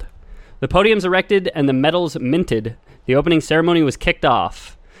 was held. The podiums erected and the medals minted. The opening ceremony was kicked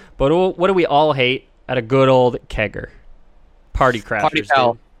off. But what do we all hate at a good old kegger? Party crashers. Party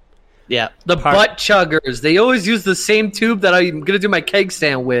foul. Yeah. The butt chuggers. They always use the same tube that I'm going to do my keg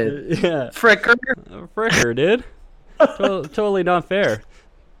stand with. Yeah. Fricker. Fricker, dude. Totally not fair.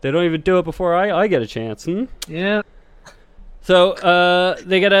 They don't even do it before I get a chance. Yeah. So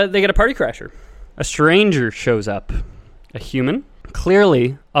they get a party crasher. A stranger shows up, a human,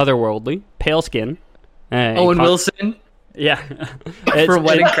 clearly otherworldly, pale skin. Owen Wilson. Yeah, for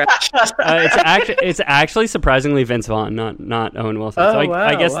Wedding Crash. It's actually surprisingly Vince Vaughn, not Owen Wilson. Oh, so wow.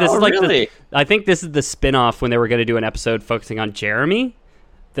 I guess this is like really? I think this is the spin-off when they were going to do an episode focusing on Jeremy.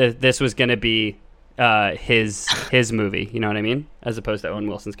 This was going to be his movie. You know what I mean? As opposed to Owen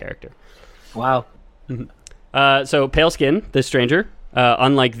Wilson's character. Wow. So pale skin, this stranger,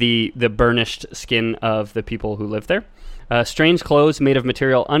 unlike the burnished skin of the people who live there. Strange clothes made of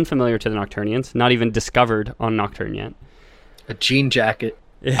material unfamiliar to the Nocturnians, not even discovered on Nocturne yet. A jean jacket.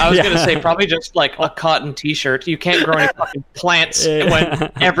 I was going to say probably just like a cotton t-shirt. You can't grow any fucking plants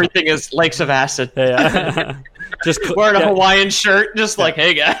when everything is lakes of acid. Yeah. Just wearing a Hawaiian shirt, just like,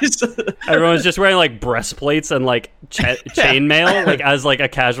 hey guys. Everyone's just wearing like breastplates and like chainmail, like as like a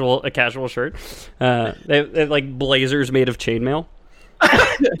casual shirt. They have like blazers made of chainmail.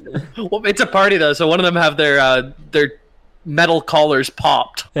 Well, it's a party though, so one of them have their metal collars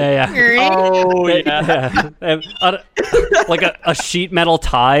popped. Yeah. Oh yeah. Like a sheet metal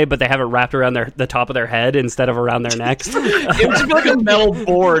tie, but they have it wrapped around the top of their head instead of around their necks. It would be like a metal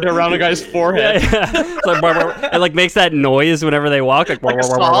board around a guy's forehead. Yeah. It's like, it like makes that noise whenever they walk. Like a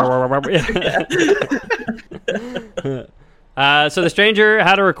saw. So the stranger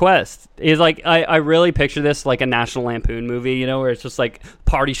had a request. He's like, I really picture this like a National Lampoon movie, where it's just like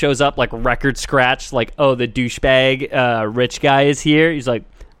party shows up, like record scratch, like, oh, the douchebag rich guy is here. He's like,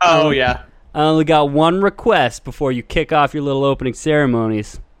 Oh, yeah. I only got one request before you kick off your little opening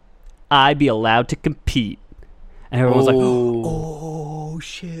ceremonies. I be allowed to compete. And everyone's like, oh,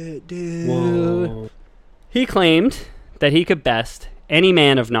 shit, dude. Whoa. He claimed that he could best any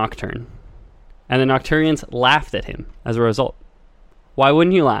man of Nocturne. And the Nocturians laughed at him as a result. Why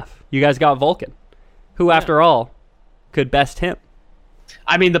wouldn't you laugh? You guys got Vulcan, who, after all, could best him.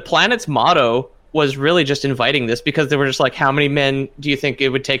 I mean, the planet's motto was really just inviting this because they were just like, how many men do you think it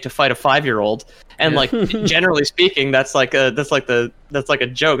would take to fight a 5-year-old? And like, generally speaking, that's like a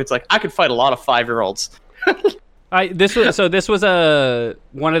joke. It's like, I could fight a lot of 5-year-olds. This was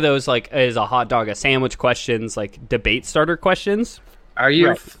one of those, like, is a hot dog a sandwich questions, like debate starter questions. Are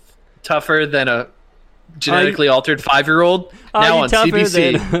you tougher than a genetically altered 5-year-old? Now on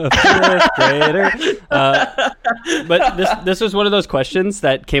CBC. But this was one of those questions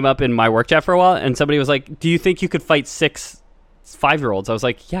that came up in my work chat for a while, and somebody was like, do you think you could fight 6 5-year-olds? I was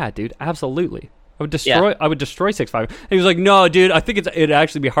like, yeah, dude, absolutely. I would destroy 6 5. And he was like, no, dude, I think it'd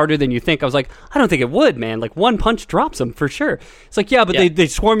actually be harder than you think. I was like, I don't think it would, man. Like, one punch drops them for sure. It's like, yeah, but they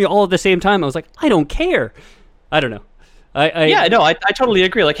swarm you all at the same time. I was like, I don't care. I don't know. I totally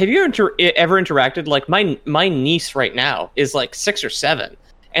agree. Like, have you ever interacted? Like, my niece right now is like 6 or 7,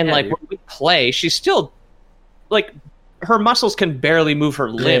 and like when we play, she's still like, her muscles can barely move her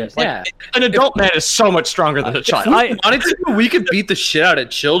limbs. Like, an adult man is so much stronger than a child. We could beat the shit out of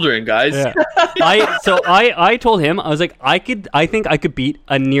children, guys. Yeah. I told him, I was like, I think I could beat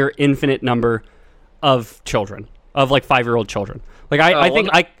a near infinite number of children, of like 5-year-old children. Like I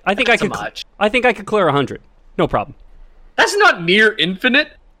think I could clear 100, no problem. That's not near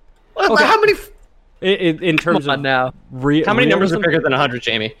infinite. Okay. How many? In terms of now, how many numbers are bigger than 100,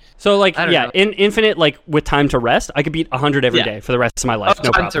 Jamie? So like, in infinite, like with time to rest, I could beat 100 every day for the rest of my life. No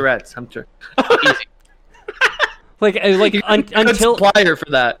time problem. To rest. I'm sure. Easy. until supplier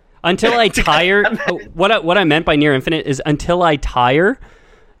for that. Until I tire. What I meant by near infinite is until I tire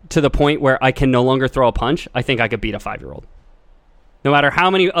to the point where I can no longer throw a punch. I think I could beat a 5-year-old, no matter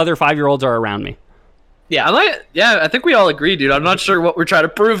how many other 5-year-olds are around me. Yeah, I think we all agree, dude. I'm not sure what we're trying to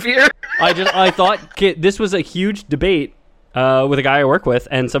prove here. I thought this was a huge debate with a guy I work with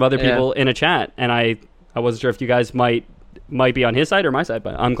and some other people in a chat, and I wasn't sure if you guys might be on his side or my side,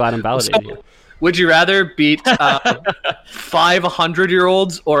 but I'm glad I'm validating you. Would you rather beat 5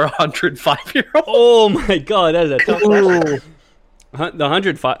 100-year-olds or 100 5-year-olds? Oh my god, that is a tough question. The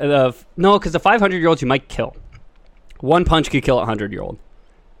 105, no, because the 500-year-olds you might kill. One punch could kill a 100-year-old.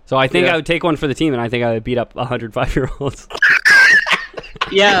 So I think I would take one for the team, and I think I would beat up 105-year-olds.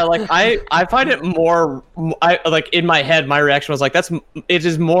 Yeah, like I find it more. In my head, my reaction was like, it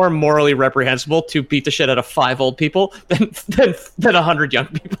is more morally reprehensible to beat the shit out of 5 old people than 100 young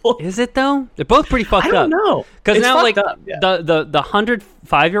people. Is it though? They're both pretty fucked up. I don't know, because now like the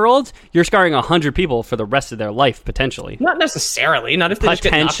 105-year-olds, you're scarring 100 people for the rest of their life potentially. Not necessarily. Not if they just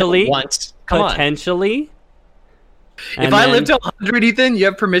get knocked out once. Potentially. If I live to 100, Ethan, you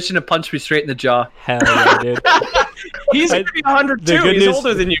have permission to punch me straight in the jaw. Hell yeah, dude. He's going to be 100 too. He's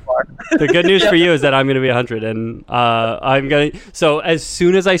older than you are. The good news for you is that I'm going to be 100, and I'm going to. So as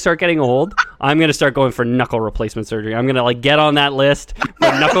soon as I start getting old, I'm going to start going for knuckle replacement surgery. I'm going to like get on that list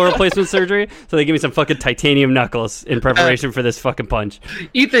for knuckle replacement surgery, so they give me some fucking titanium knuckles in preparation for this fucking punch.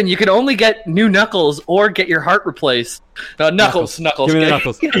 Ethan, you can only get new knuckles or get your heart replaced. Knuckles. Give me the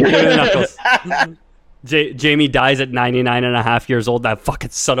knuckles. Give me the knuckles. Jamie dies at 99 and a half years old. That fucking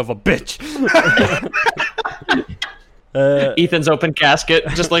son of a bitch. Ethan's open casket,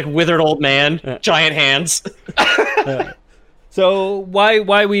 just like withered old man, giant hands. So why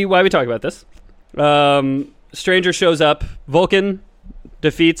we talk about this? Stranger shows up. Vulcan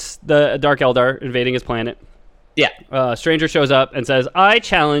defeats the Dark Eldar invading his planet. Yeah. Stranger shows up and says, "I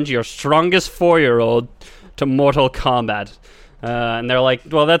challenge your strongest 4-year-old to mortal combat." And they're like,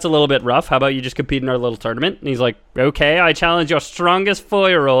 well, that's a little bit rough. How about you just compete in our little tournament? And he's like, okay, I challenge your strongest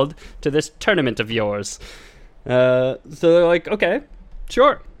 4-year-old to this tournament of yours. So they're like, okay,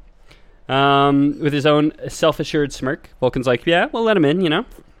 sure. With his own self-assured smirk, Vulcan's like, yeah, we'll let him in, you know.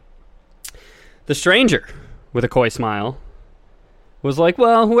 The Stranger, with a coy smile, was like,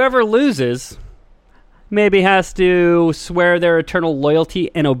 well, whoever loses maybe has to swear their eternal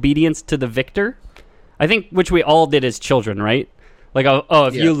loyalty and obedience to the victor. I think, which we all did as children, right? Like,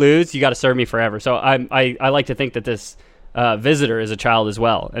 if you lose, you got to serve me forever. So I like to think that this visitor is a child as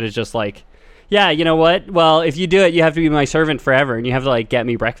well, and it's just like, yeah, you know what? Well, if you do it, you have to be my servant forever, and you have to like get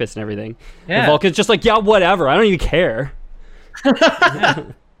me breakfast and everything. Yeah. And Vulcan's just like, yeah, whatever. I don't even care. Yeah.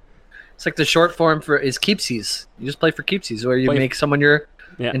 It's like the short form for is keepsies. You just play for keepsies, where you make someone your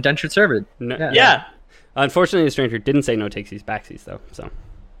indentured servant. Yeah. Unfortunately, the Stranger didn't say no takesies, backsies though. So.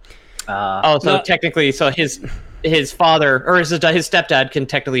 Technically, his father or his stepdad can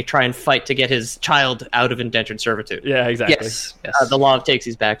technically try and fight to get his child out of indentured servitude. Yeah, exactly. Yes. The law of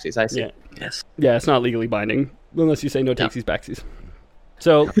takesies backsies. I see. Yeah. Yes. Yeah, it's not legally binding unless you say no takesies backsies.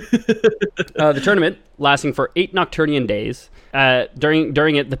 So the tournament lasting for 8 Nocturnian days.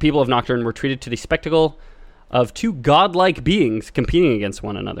 During it, the people of Nocturne were treated to the spectacle of 2 godlike beings competing against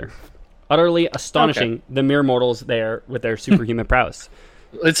one another. Utterly astonishing, the mere mortals there with their superhuman prowess.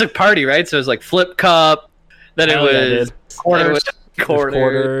 It's a party, right? So it was like flip cup. Then it was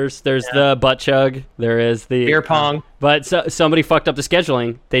quarters. There's the butt chug. There is the beer pong. But somebody fucked up the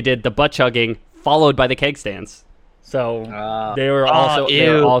scheduling. They did the butt chugging followed by the keg stands. So they were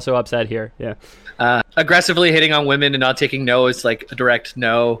also upset here. Yeah. Aggressively hitting on women and not taking no is like a direct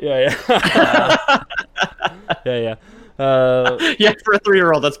no. Yeah. Yeah. Yeah, for a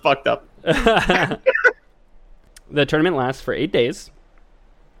 3-year-old, that's fucked up. The tournament lasts for 8 days.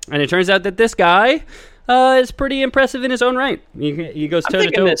 And it turns out that this guy is pretty impressive in his own right. He goes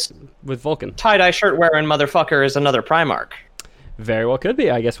toe-to-toe with Vulcan. Tie-dye shirt wearing motherfucker is another Primarch. Very well could be.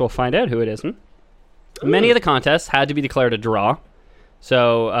 I guess we'll find out who it is. Many of the contests had to be declared a draw.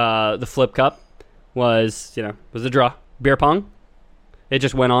 So the Flip Cup was a draw. Beer pong, it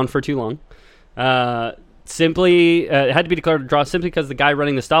just went on for too long. It had to be declared a draw simply because the guy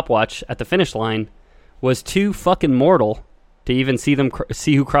running the stopwatch at the finish line was too fucking mortal to even see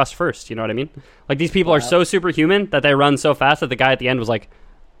who crossed first. You know what I mean? Like, these people are so superhuman that they run so fast that the guy at the end was like,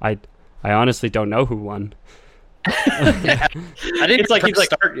 I honestly don't know who won. I didn't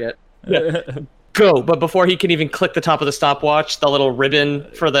start yet. Yeah. Go, but before he can even click the top of the stopwatch, the little ribbon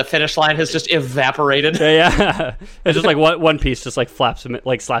for the finish line has just evaporated. Yeah. It's just like one piece just like slaps him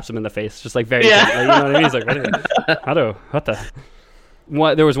in the face, just like very gently. You know what I mean? He's like, what the?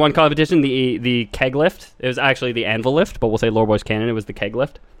 There was one competition, the keg lift. It was actually the anvil lift, but we'll say Lore Boys canon. It was the keg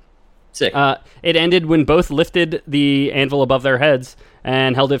lift. Sick. It ended when both lifted the anvil above their heads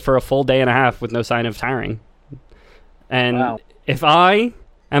and held it for a full day and a half with no sign of tiring. And if I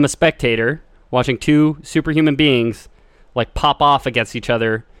am a spectator watching 2 superhuman beings like pop off against each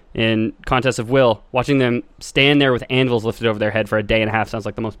other in contests of will, watching them stand there with anvils lifted over their head for a day and a half sounds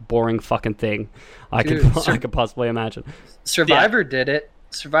like the most boring fucking thing I could possibly imagine. Survivor did it.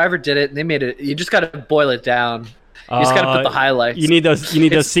 And they made it. You just got to boil it down. You just got to put the highlights. You need those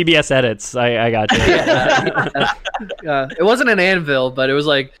CBS edits. I got you. It wasn't an anvil, but it was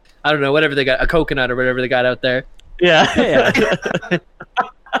like, I don't know, whatever they got, a coconut or whatever they got out there. Yeah.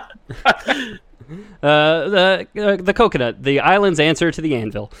 The coconut, the island's answer to the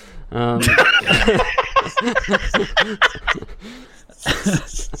anvil.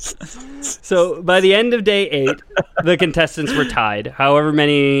 So by the end of day 8, the contestants were tied. However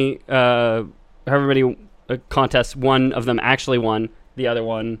many contests, one of them actually won, the other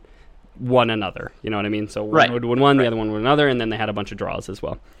one won another. You know what I mean? So one would win one, the other one would win another, and then they had a bunch of draws as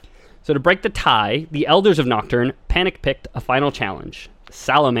well. So to break the tie, the Elders of Nocturne panic-picked a final challenge: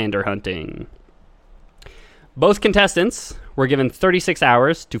 salamander hunting. Both contestants were given 36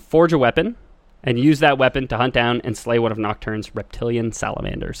 hours to forge a weapon and use that weapon to hunt down and slay one of Nocturne's reptilian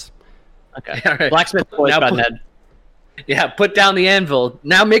salamanders. Okay. Right. Blacksmith boys got Ned. Yeah, put down the anvil.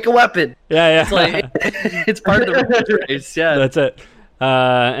 Now make a weapon. Yeah. It's like, it's part of the race. Yeah, that's it.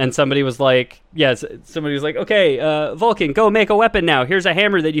 And somebody was like, okay, Vulcan, go make a weapon now. Here's a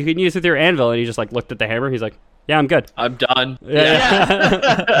hammer that you can use with your anvil. And he just like looked at the hammer. He's like, yeah, I'm good. I'm done.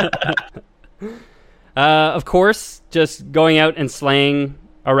 Yeah. Of course, just going out and slaying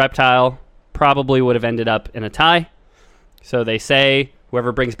a reptile probably would have ended up in a tie. So they say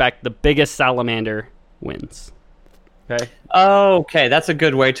whoever brings back the biggest salamander wins. Okay. Okay, that's a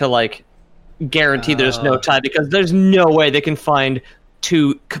good way to like guarantee there's no tie, because there's no way they can find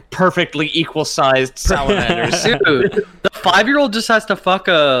 2 perfectly equal-sized salamanders. Dude, the 5-year-old just has to fuck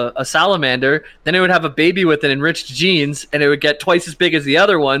a salamander, then it would have a baby with an enriched genes, and it would get twice as big as the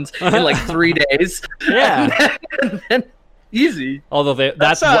other ones in like 3 days. Yeah. and then easy. Although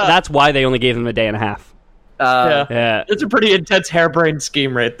that's why they only gave them a day and a half. Yeah. It's a pretty intense harebrained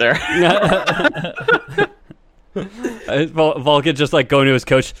scheme right there. Vulcan just like going to his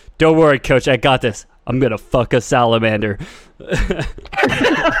coach, don't worry, coach, I got this. I'm gonna fuck a salamander.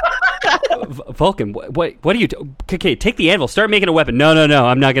 Vulcan, what are you doing? Okay, take the anvil, start making a weapon. No,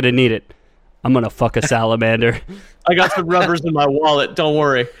 I'm not gonna need it. I'm gonna fuck a salamander. I got some rubbers in my wallet, don't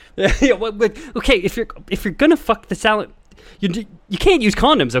worry. Okay, if you're gonna fuck the salamander, you can't use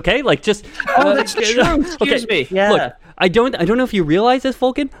condoms, okay? Like, just that's true. Excuse me. Yeah. Look, I don't know if you realize this,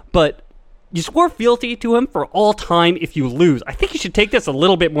 Vulcan, but you swore fealty to him for all time if you lose. I think you should take this a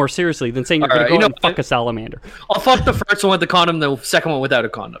little bit more seriously than saying you're going to go and fuck a salamander. I'll fuck the first one with the condom, the second one without a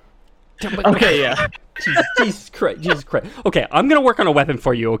condom. Okay, yeah. Jesus Christ. Okay, I'm gonna work on a weapon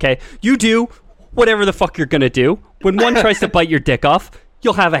for you, okay? You do whatever the fuck you're gonna do. When one tries to bite your dick off,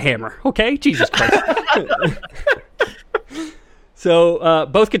 you'll have a hammer, okay? Jesus Christ. So,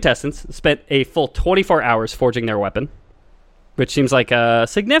 both contestants spent a full 24 hours forging their weapon, which seems like a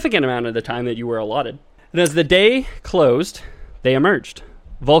significant amount of the time that you were allotted. And as the day closed, they emerged.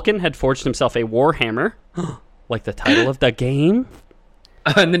 Vulcan had forged himself a war hammer, like the title of the game.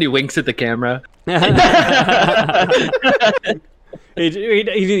 And then he winks at the camera.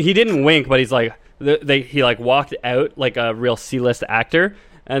 He didn't wink, but he's like, he like walked out like a real C-list actor.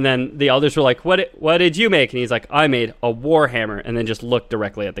 And then the others were like, what did you make? And he's like, I made a war hammer. And then just looked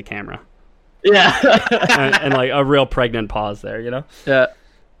directly at the camera. Yeah. and like a real pregnant pause there, you know? Yeah.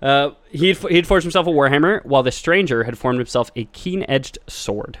 He'd forged himself a war hammer, while the stranger had formed himself a keen-edged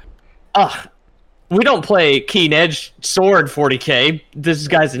sword. Ugh. We don't play Keen Edge Sword 40K. This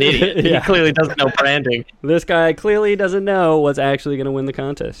guy's an idiot. Yeah. He clearly doesn't know branding. This guy clearly doesn't know what's actually going to win the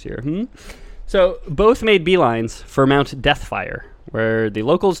contest here. So both made beelines for Mount Deathfire, where the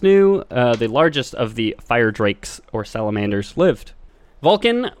locals knew the largest of the fire drakes or salamanders lived.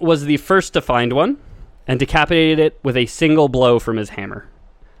 Vulcan was the first to find one and decapitated it with a single blow from his hammer.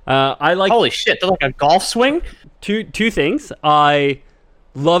 Holy shit! They're like a golf swing. Two things. I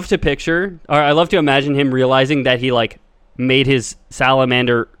love to imagine him realizing that he like made his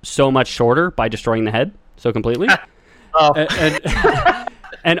salamander so much shorter by destroying the head so completely.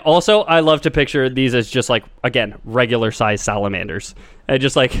 And also, I love to picture these as just like, again, regular sized salamanders. And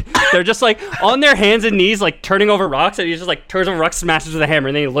just like, they're just like on their hands and knees, like turning over rocks. And he just like turns over rocks, smashes with a hammer,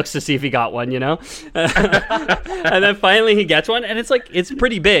 and then he looks to see if he got one, you know? And then finally he gets one, and it's like, it's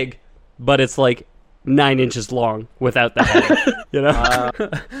pretty big, but it's like 9 inches long without the head, you know?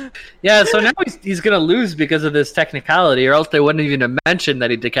 Yeah, so now he's going to lose because of this technicality, or else they wouldn't even have mentioned that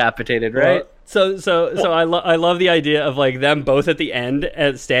he decapitated, right? So I love the idea of like them both at the end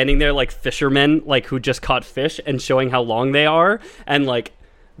and standing there like fishermen like who just caught fish and showing how long they are, and like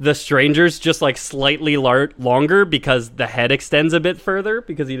the stranger's just like slightly longer because the head extends a bit further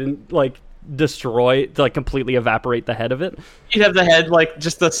because he didn't like completely evaporate the head of it. You'd have the head like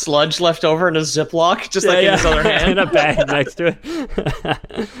just the sludge left over in a Ziploc, just in his other hand. In a bag next to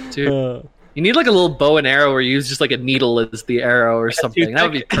it. Dude. You need like a little bow and arrow where you use just like a needle as the arrow or something. That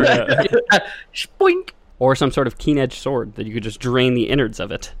would be perfect. Boink. Or some sort of keen-edged sword that you could just drain the innards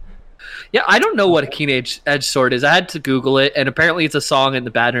of it. Yeah, I don't know what a keen-edged sword is. I had to Google it, and apparently it's a song in the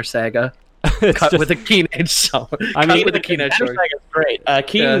Banner Saga. With a keen-edged sword. With a keen-edged sword. Is great.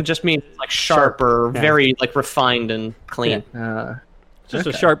 Keen just means like sharp or very like refined and clean. Just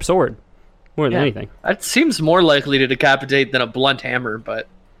a sharp sword, more than anything. That seems more likely to decapitate than a blunt hammer, but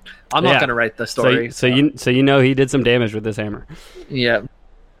I'm not going to write the story. So you know he did some damage with this hammer. Yeah.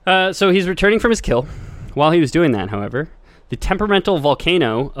 So he's returning from his kill. While he was doing that, however, the temperamental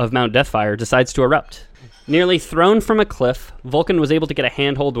volcano of Mount Deathfire decides to erupt. Nearly thrown from a cliff, Vulcan was able to get a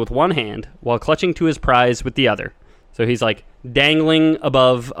handhold with one hand while clutching to his prize with the other. So he's like dangling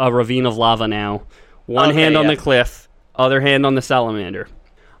above a ravine of lava now. One hand on the cliff, other hand on the salamander.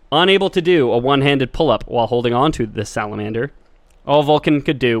 Unable to do a one-handed pull-up while holding on to the salamander, all Vulcan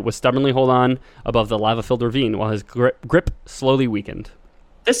could do was stubbornly hold on above the lava-filled ravine while his grip slowly weakened.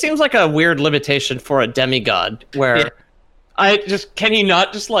 This seems like a weird limitation for a demigod, where can he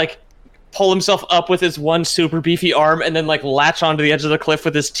not just like pull himself up with his one super beefy arm and then like latch onto the edge of the cliff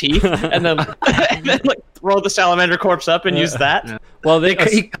with his teeth and then like throw the salamander corpse up and use that? Yeah. Well, he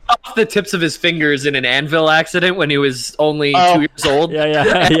cut off the tips of his fingers in an anvil accident when he was only 2 years old.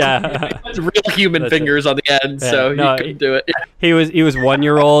 Yeah. Real human fingers on the end, so he couldn't do it. Yeah. He was 1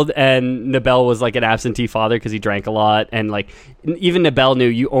 year old, and Nabel was like an absentee father because he drank a lot, and like even Nabel knew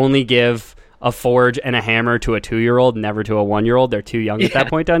you only give a forge and a hammer to a 2-year-old, never to a 1-year-old. They're too young at that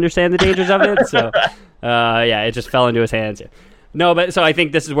point to understand the dangers of it. So, it just fell into his hands. No, but so I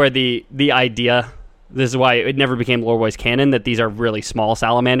think this is where the idea. This is why it never became Lore Boys canon that these are really small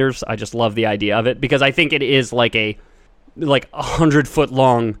salamanders. I just love the idea of it because I think it is like a 100-foot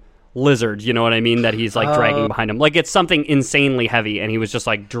long lizard. You know what I mean? That he's like dragging behind him. Like it's something insanely heavy, and he was just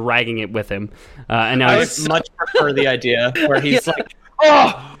like dragging it with him. And now I would much prefer the idea where he's like,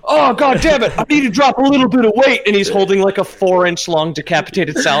 oh, god damn it! I need to drop a little bit of weight, and he's holding like a 4-inch long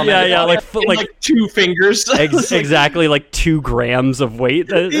decapitated salamander. Like 2 fingers. Exactly, like 2 grams of weight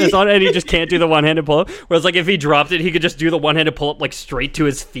that's on it, and he just can't do the one-handed pull-up. Whereas, like, if he dropped it, he could just do the one-handed pull-up like straight to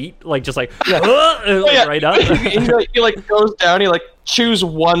his feet, like just like right up. He like goes down, he like chews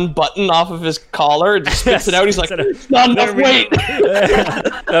one button off of his collar and spits it out. He's like, it's not enough weight.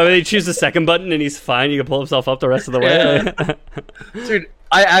 He chews the second button and he's fine. He can pull himself up the rest of the way. Dude,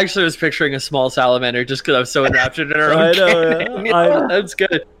 I actually was picturing a small salamander just because I was so enraptured in our I own know, canon. yeah. That's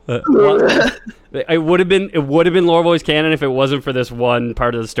good. It would have been Loreboy's canon if it wasn't for this one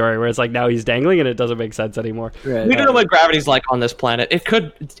part of the story where it's like now he's dangling and it doesn't make sense anymore. Right. We don't know what gravity's like on this planet.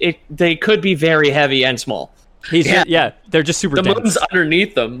 They could be very heavy and small. They're just super The dense. moon's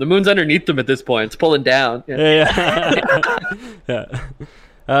underneath them. The moon's underneath them at this point. It's pulling down. Yeah.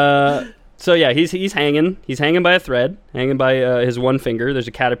 So yeah, he's hanging. He's hanging by a thread, hanging by his one finger. There's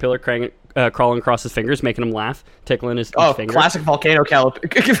a caterpillar crawling across his fingers, making him laugh, tickling his finger. Classic volcano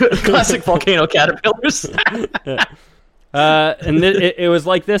classic volcano caterpillars. And it was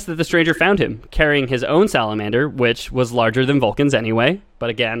like this that the stranger found him, carrying his own salamander, which was larger than Vulcan's anyway. But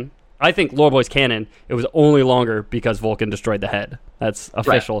again, I think Loreboy's canon, it was only longer because Vulcan destroyed the head. That's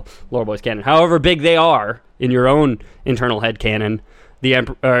official Loreboy's canon. However big they are in your own internal head canon,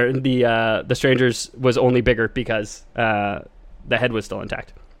 the stranger's was only bigger because the head was still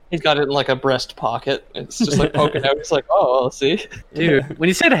intact. He's got it in like a breast pocket. It's just like poking out. It's like, oh, I'll see. Dude, when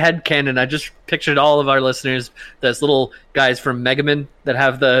you said head cannon, I just pictured all of our listeners, those little guys from Mega Man that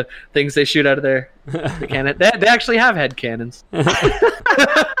have the things they shoot out of their the cannon. They actually have head cannons.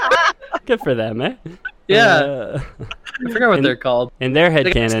 Good for them, eh? Yeah. I forgot what they're called. In their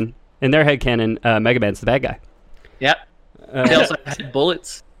head canon, Mega Man's the bad guy. Yeah. They also had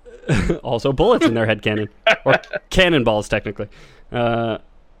bullets. Also bullets in their head cannon. Or cannonballs, technically.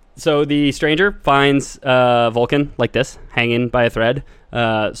 So the stranger finds Vulcan like this, hanging by a thread,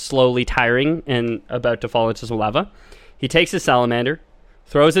 slowly tiring and about to fall into some lava. He takes his salamander,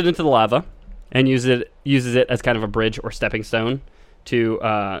 throws it into the lava, and uses it as kind of a bridge or stepping stone to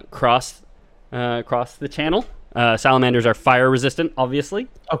cross the channel. Salamanders are fire resistant, obviously.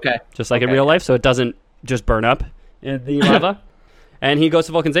 Okay. Just like in real life, so it doesn't just burn up in the lava. And he goes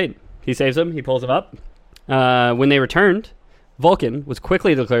to Vulcan's aid. He saves him. He pulls him up. When they returned, Vulcan was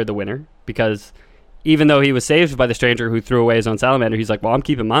quickly declared the winner because even though he was saved by the stranger who threw away his own salamander, he's like, well, I'm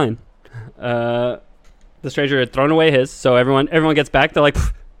keeping mine. The stranger had thrown away his, so everyone gets back. They're like,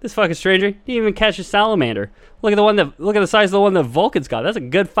 this fucking stranger didn't even catch his salamander. Look at the size of the one that Vulcan's got. That's a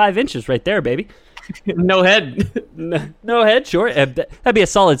good 5 inches right there, baby. No head. No head, sure. That'd be a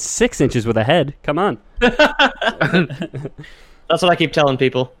solid 6 inches with a head. Come on. That's what I keep telling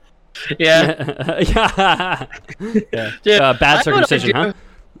people. Yeah. Yeah. Bad circumcision, huh?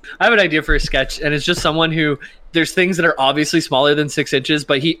 I have an idea for a sketch, and it's just someone who there's things that are obviously smaller than 6 inches,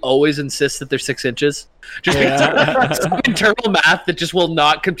 but he always insists that they're 6 inches. Just because some internal math that just will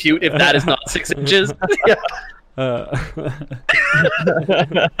not compute if that is not 6 inches.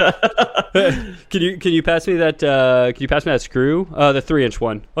 Can you pass me that? Can you pass me that screw? The 3-inch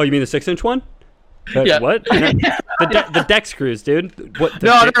one. Oh, you mean the 6-inch one? Yeah. What? The deck screws, dude. What?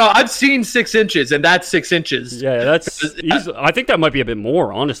 No. I've seen 6 inches, and that's 6 inches. Yeah, that's. I think that might be a bit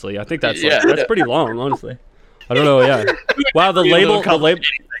more. Honestly, I think that's that's pretty long. Honestly, I don't know. Yeah. Wow. The label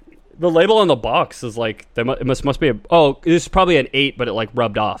on the box is like it must be this is probably an 8, but it like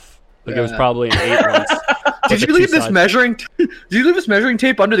rubbed off. Like it was probably an 8 once. Did you leave this measuring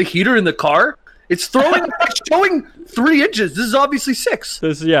tape under the heater in the car? It's showing 3 inches. This is obviously 6.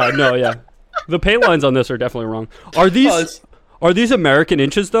 The pay lines on this are definitely wrong. Are these American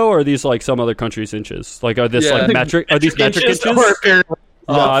inches though, or are these like some other country's inches? Like are metric? Are these metric inches?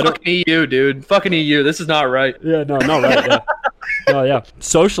 Fucking EU, dude. Fucking EU. This is not right. Yeah, no, not right. Yeah. Oh yeah,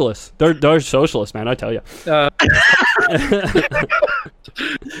 socialists. They're socialists, man. I tell you.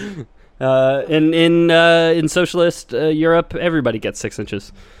 In socialist Europe, everybody gets 6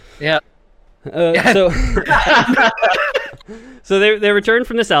 inches. Yeah. So they returned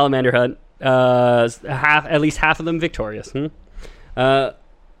from the salamander hunt. At least half of them victorious.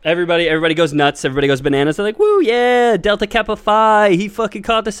 Everybody goes nuts. Everybody goes bananas. They're like, "Woo, yeah, Delta Kappa Phi. He fucking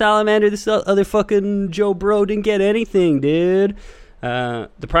caught the salamander. This other fucking Joe Bro didn't get anything, dude." The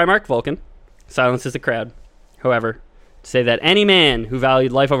Primarch Vulcan silences the crowd. However, to say that any man who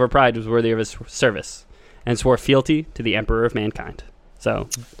valued life over pride was worthy of his service, and swore fealty to the Emperor of Mankind. So,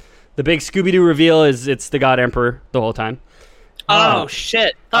 the big Scooby-Doo reveal is it's the God Emperor the whole time. Oh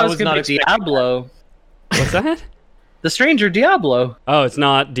shit! I was going to be Diablo. What's that? The Stranger Diablo. Oh, it's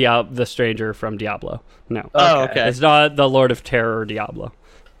not the Stranger from Diablo. No. Oh, okay. It's not the Lord of Terror Diablo.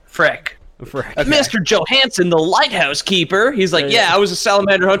 Frick. Okay. Mr. Johansson, the lighthouse keeper. He's like, I was a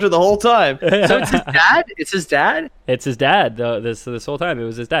salamander hunter the whole time. So it's his dad? It's his dad? It's his dad. This whole time, it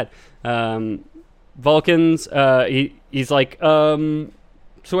was his dad. Vulcan's. He's like,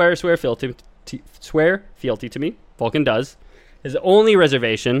 swear fealty to me. Vulcan does. His only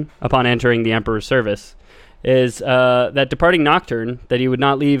reservation upon entering the Emperor's service is that departing Nocturne, that he would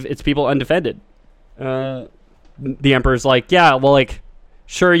not leave its people undefended. The Emperor's like,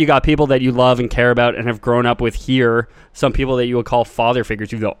 sure, you got people that you love and care about and have grown up with here. Some people that you would call father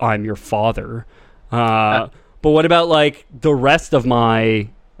figures. You go, I'm your father. But what about like the rest of my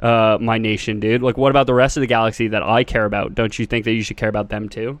my nation, dude? Like, what about the rest of the galaxy that I care about? Don't you think that you should care about them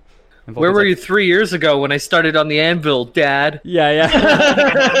too? Where were you 3 years ago when I started on the anvil, Dad? Yeah.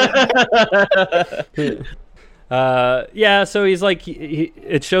 Yeah, so he's like,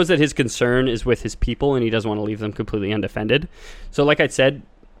 it shows that his concern is with his people and he doesn't want to leave them completely undefended. So like I said,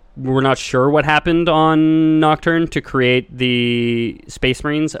 we're not sure what happened on Nocturne to create the Space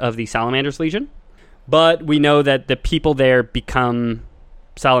Marines of the Salamanders Legion, but we know that the people there become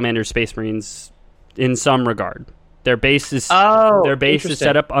Salamanders Space Marines in some regard. Their base is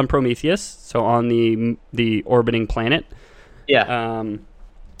set up on Prometheus, so on the orbiting planet. Yeah.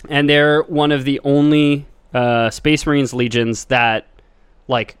 And they're one of the only Space Marines legions that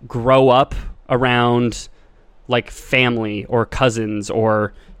like grow up around like family or cousins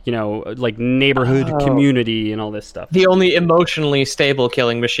or like neighborhood community and all this stuff. The only emotionally stable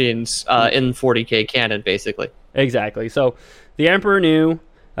killing machines in 40k canon, basically. Exactly. So the Emperor knew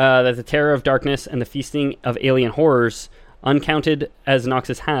that the terror of darkness and the feasting of alien horrors, uncounted as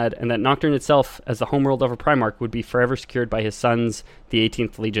Noxus had, and that Nocturne itself, as the homeworld of a Primarch, would be forever secured by his sons, the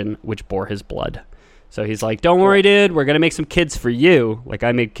 18th Legion, which bore his blood. So he's like, don't worry, dude, we're going to make some kids for you, like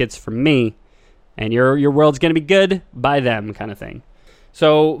I made kids for me, and your world's going to be good by them, kind of thing.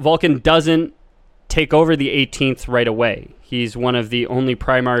 So Vulcan doesn't take over the 18th right away. He's one of the only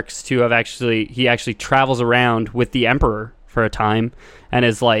Primarchs to have he actually travels around with the Emperor for a time and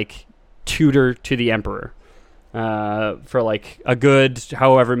is like tutor to the Emperor for like a good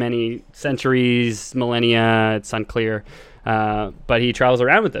however many centuries, millennia, it's unclear. But he travels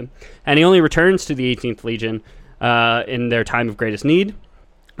around with them. And he only returns to the 18th Legion in their time of greatest need.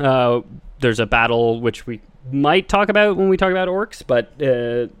 There's a battle which we might talk about when we talk about orcs, but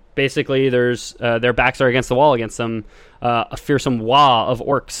basically there's their backs are against the wall against a fearsome Waaagh of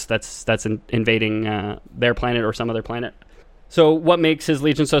orcs that's invading their planet or some other planet. So what makes his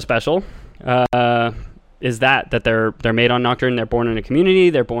legion so special is that they're made on Nocturne. They're born in a community.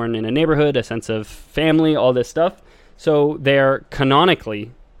 They're born in a neighborhood, a sense of family, all this stuff. So they're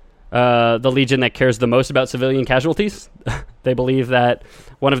canonically the legion that cares the most about civilian casualties. They believe that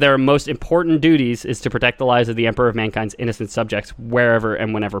one of their most important duties is to protect the lives of the Emperor of Mankind's innocent subjects wherever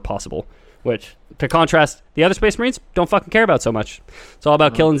and whenever possible. Which, to contrast, the other Space Marines don't fucking care about so much. It's all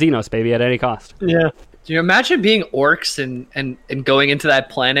about killing Xenos, baby, at any cost. Yeah. Do you imagine being orcs and going into that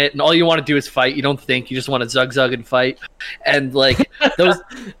planet and all you want to do is fight? You don't think, you just want to zug and fight. And like those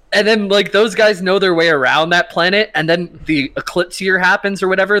guys know their way around that planet, and then the eclipse year happens or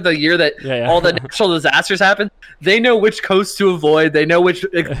whatever, the year that all the natural disasters happen. They know which coast to avoid, they know which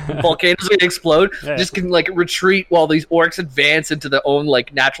volcanoes are going to explode. Just can like retreat while these orcs advance into their own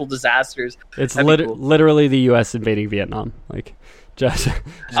like natural disasters. It's literally the US invading Vietnam. Like Just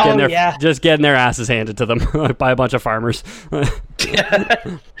getting their asses handed to them by a bunch of farmers.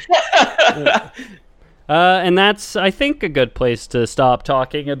 And that's, I think, a good place to stop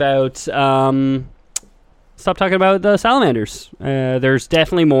talking about the Salamanders. There's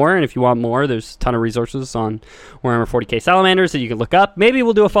definitely more, and if you want more, there's a ton of resources on Warhammer 40k Salamanders that you can look up. Maybe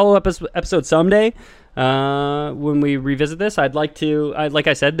we'll do a follow-up episode someday when we revisit this. Like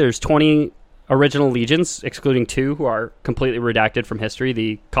I said, there's 20 original legions, excluding 2 who are completely redacted from history,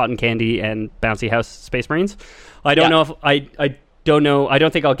 the Cotton Candy and Bouncy House Space Marines. I don't know if I don't know. I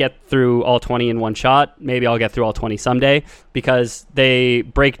don't think I'll get through all 20 in one shot. Maybe I'll get through all 20 someday, because they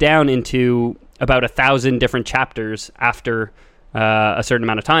break down into about 1,000 different chapters after a certain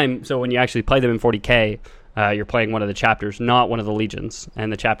amount of time. So when you actually play them in 40k, you're playing one of the chapters, not one of the legions,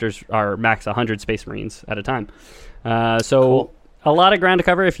 and the chapters are max 100 Space Marines at a time. Cool. A lot of ground to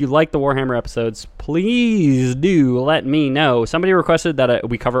cover. If you like the Warhammer episodes, please do let me know. Somebody requested that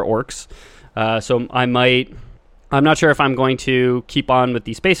we cover orcs, so I'm not sure if I'm going to keep on with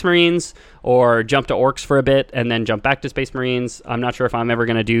the Space Marines or jump to orcs for a bit and then jump back to Space Marines. I'm not sure if I'm ever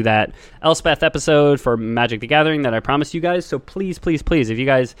going to do that Elspeth episode for Magic the Gathering that I promised you guys. So please, please, please, if you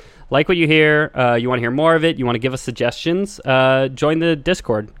guys like what you hear, you want to hear more of it, you want to give us suggestions, join the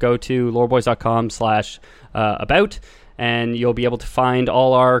Discord. Go to loreboys.com/about. And you'll be able to find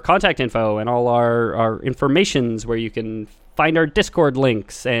all our contact info and all our informations, where you can find our Discord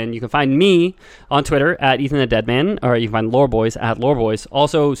links. And you can find me on Twitter at Ethan the Deadman, or you can find Loreboys at Loreboys.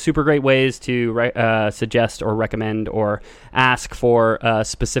 Also, super great ways to suggest or recommend or ask for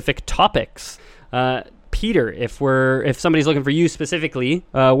specific topics. Peter, if somebody's looking for you specifically,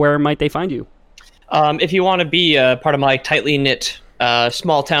 where might they find you? If you want to be part of my tightly knit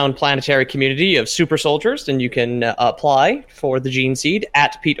small town planetary community of super soldiers, then you can apply for the Gene Seed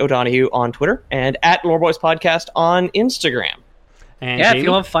at Pete O'Donohue on Twitter and at Loreboys Podcast on Instagram. And Yeah, Jamie? if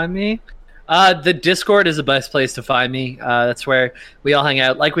you want to find me, the Discord is the best place to find me. That's where we all hang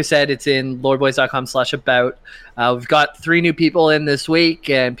out. Like we said, it's in lordboys.com/about. We've got 3 new people in this week,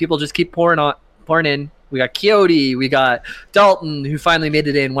 and people just keep pouring in. We got Coyote, we got Dalton, who finally made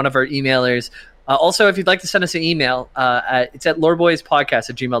it in, one of our emailers. Also, if you'd like to send us an email, it's at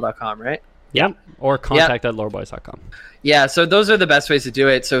loreboyspodcast@gmail.com, right? Yeah, or contact at loreboys.com. Yeah, so those are the best ways to do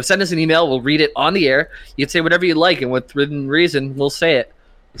it. So send us an email. We'll read it on the air. You can say whatever you like, and within reason, we'll say it.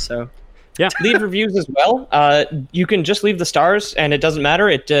 So Yeah. Leave reviews as well. You can just leave the stars, and it doesn't matter.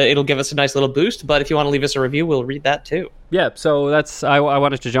 It'll give us a nice little boost. But if you want to leave us a review, we'll read that too. Yeah, so that's I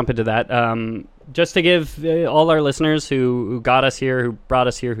wanted to jump into that. Just to give all our listeners who got us here, who brought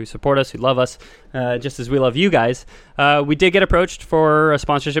us here, who support us, who love us, just as we love you guys, we did get approached for a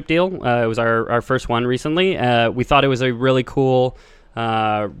sponsorship deal. It was our first one recently. We thought it was a really cool,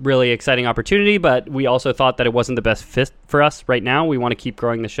 really exciting opportunity, but we also thought that it wasn't the best fit for us right now. We want to keep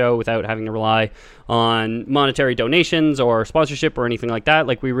growing the show without having to rely on monetary donations or sponsorship or anything like that.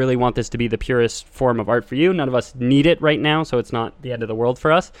 Like, we really want this to be the purest form of art for you. None of us need it right now, so it's not the end of the world for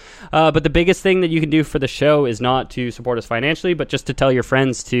us. But the biggest thing that you can do for the show is not to support us financially, but just to tell your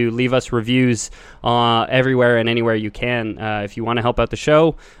friends to leave us reviews everywhere and anywhere you can. If you want to help out the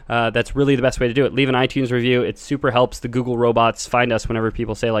show, that's really the best way to do it. Leave an iTunes review. It super helps the Google robots find us whenever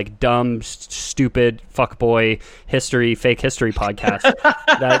people say, like, dumb, stupid, fuckboy history, fake history podcast.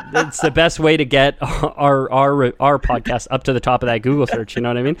 It's the best way to get our podcast up to the top of that Google search. You know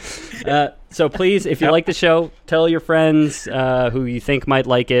what I mean? So please, if you like the show, tell your friends who you think might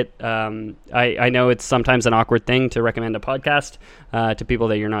like it. I know it's sometimes an awkward thing to recommend a podcast to people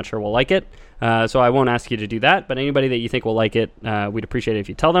that you're not sure will like it. So I won't ask you to do that, but anybody that you think will like it, we'd appreciate it if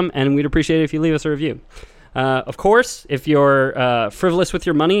you tell them, and we'd appreciate it if you leave us a review. Of course, if you're frivolous with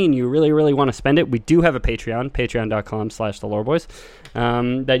your money and you really, really want to spend it, we do have a Patreon, patreon.com/theloreboys,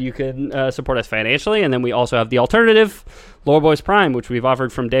 that you can support us financially. And then we also have the alternative, Loreboys Prime, which we've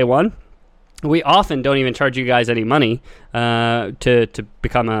offered from day one. We often don't even charge you guys any money to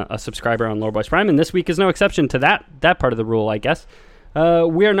become a subscriber on Loreboys Prime, and this week is no exception to that part of the rule, I guess.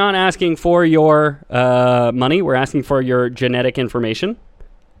 We are not asking for your money. We're asking for your genetic information.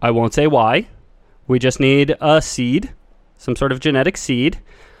 I won't say why. We just need a seed, some sort of genetic seed.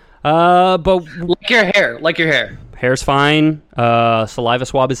 But like your hair. Hair's fine. Saliva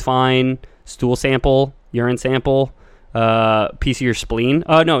swab is fine. Stool sample, urine sample, piece of your spleen.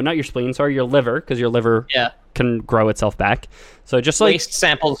 No, not your spleen. Sorry, your liver, because your liver can grow itself back. So just like waste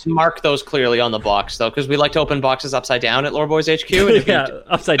samples, mark those clearly on the box, though, because we like to open boxes upside down at Loreboys HQ. And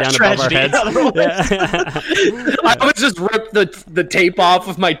upside down above our heads. I would just rip the tape off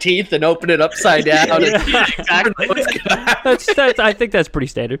of my teeth and open it upside down. Exactly. I think that's pretty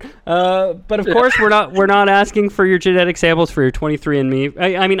standard. But of course, we're not asking for your genetic samples for your 23andMe.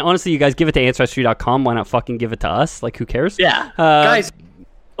 I mean, honestly, you guys give it to Ancestry.com. Why not fucking give it to us? Like, who cares? Yeah, guys.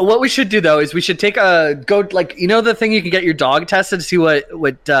 What we should do, though, is we should take the thing you can get your dog tested to see what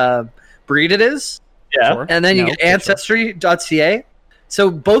breed it is? Yeah. Sure. And then you get Ancestry.ca. So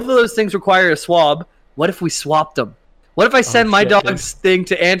both of those things require a swab. What if we swapped them? What if I send my dog's thing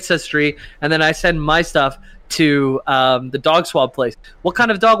to Ancestry, and then I send my stuff to the dog swab place? What kind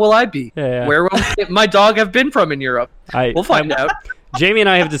of dog will I be? Yeah. Where will my dog have been from in Europe? We'll find out. Jamie and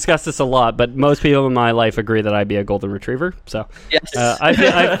I have discussed this a lot, but most people in my life agree that I'd be a golden retriever. So yes.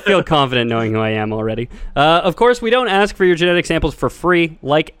 I feel confident knowing who I am already. Of course, we don't ask for your genetic samples for free.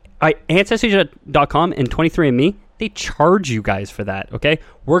 Like Ancestry.com and 23andMe, they charge you guys for that, okay?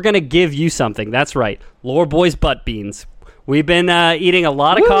 We're going to give you something. That's right. Loreboys butt beans. We've been eating a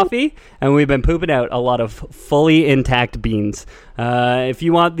lot of coffee, and we've been pooping out a lot of fully intact beans. If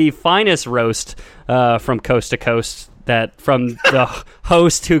you want the finest roast from coast to coast, that from the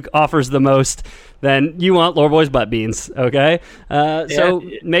host who offers the most, then you want Loreboys butt beans, okay? So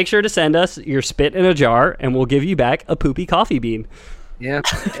make sure to send us your spit in a jar, and we'll give you back a poopy coffee bean. Yeah,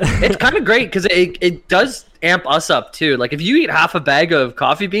 it's kind of great because it does amp us up too. Like if you eat half a bag of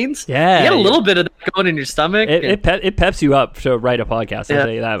coffee beans, you get a little bit of that going in your stomach. It peps you up to write a podcast. I'll tell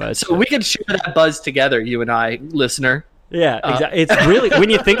you that much. So we can share that buzz together, you and I, listener. Yeah, exactly. It's really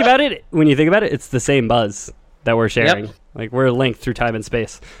when you think about it, it's the same buzz that we're sharing. Yep. Like we're linked through time and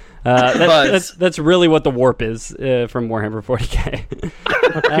space. That's really what the warp is from Warhammer 40k.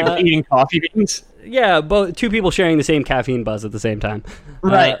 People eating coffee beans. Yeah, both two people sharing the same caffeine buzz at the same time.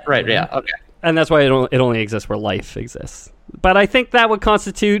 Right. Yeah. Okay. And that's why it only exists where life exists. But I think that would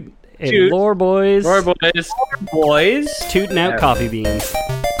constitute Hey, lore boys. Lore boys. Boys. Tooting out coffee beans.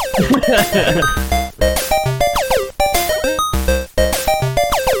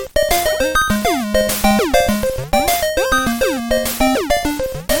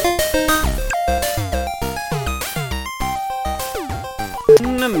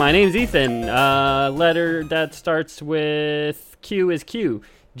 My name's Ethan. Letter that starts with Q is Q.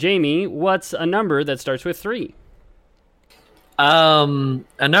 Jamie, what's a number that starts with 3? A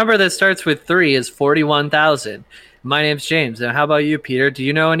number that starts with 3 is 41,000. My name's James. Now, how about you, Peter? Do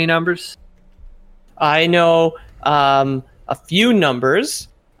you know any numbers? I know a few numbers.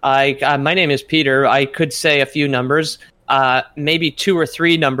 My name is Peter. I could say a few numbers. Maybe 2 or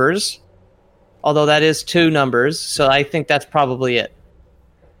 3 numbers. Although that is 2 numbers, so I think that's probably it.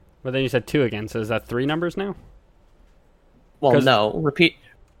 Well, then you said 2 again, so is that 3 numbers now? Well, no. Repeat.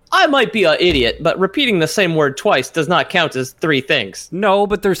 I might be an idiot, but repeating the same word twice does not count as 3 things. No,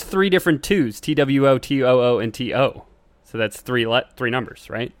 but there's 3 different 2s. TWO, TOO, and TO. So that's 3 numbers,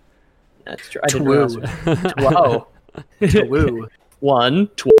 right? That's true. I didn't realize. Whoa. Woo. 1,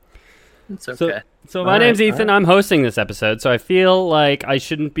 2. It's okay. So my name's Ethan. I'm hosting this episode, so I feel like I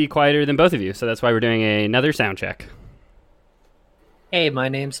shouldn't be quieter than both of you. So that's why we're doing another sound check. Hey, my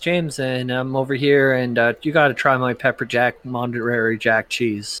name's James, and I'm over here, and you got to try my Pepper Jack Monterey Jack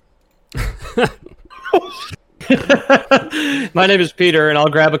cheese. My name is Peter, and I'll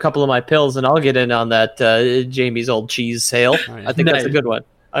grab a couple of my pills, and I'll get in on that Jamie's old cheese sale. Right. I think that's a good one.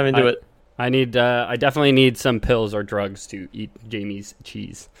 I'm into it. I definitely need some pills or drugs to eat Jamie's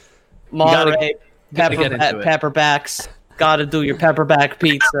cheese. Monterey, pepperbacks. Gotta do your pepperback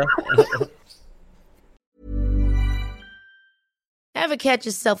pizza. Ever catch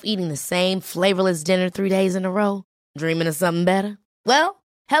yourself eating the same flavorless dinner 3 days in a row? Dreaming of something better? Well,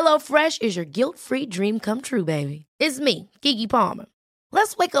 HelloFresh is your guilt-free dream come true, baby. It's me, Keke Palmer.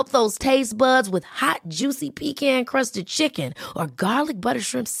 Let's wake up those taste buds with hot, juicy pecan-crusted chicken or garlic butter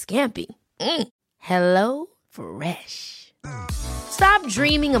shrimp scampi. Hello Fresh. Stop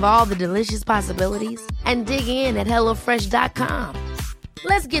dreaming of all the delicious possibilities and dig in at HelloFresh.com.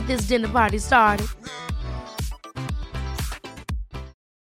 Let's get this dinner party started.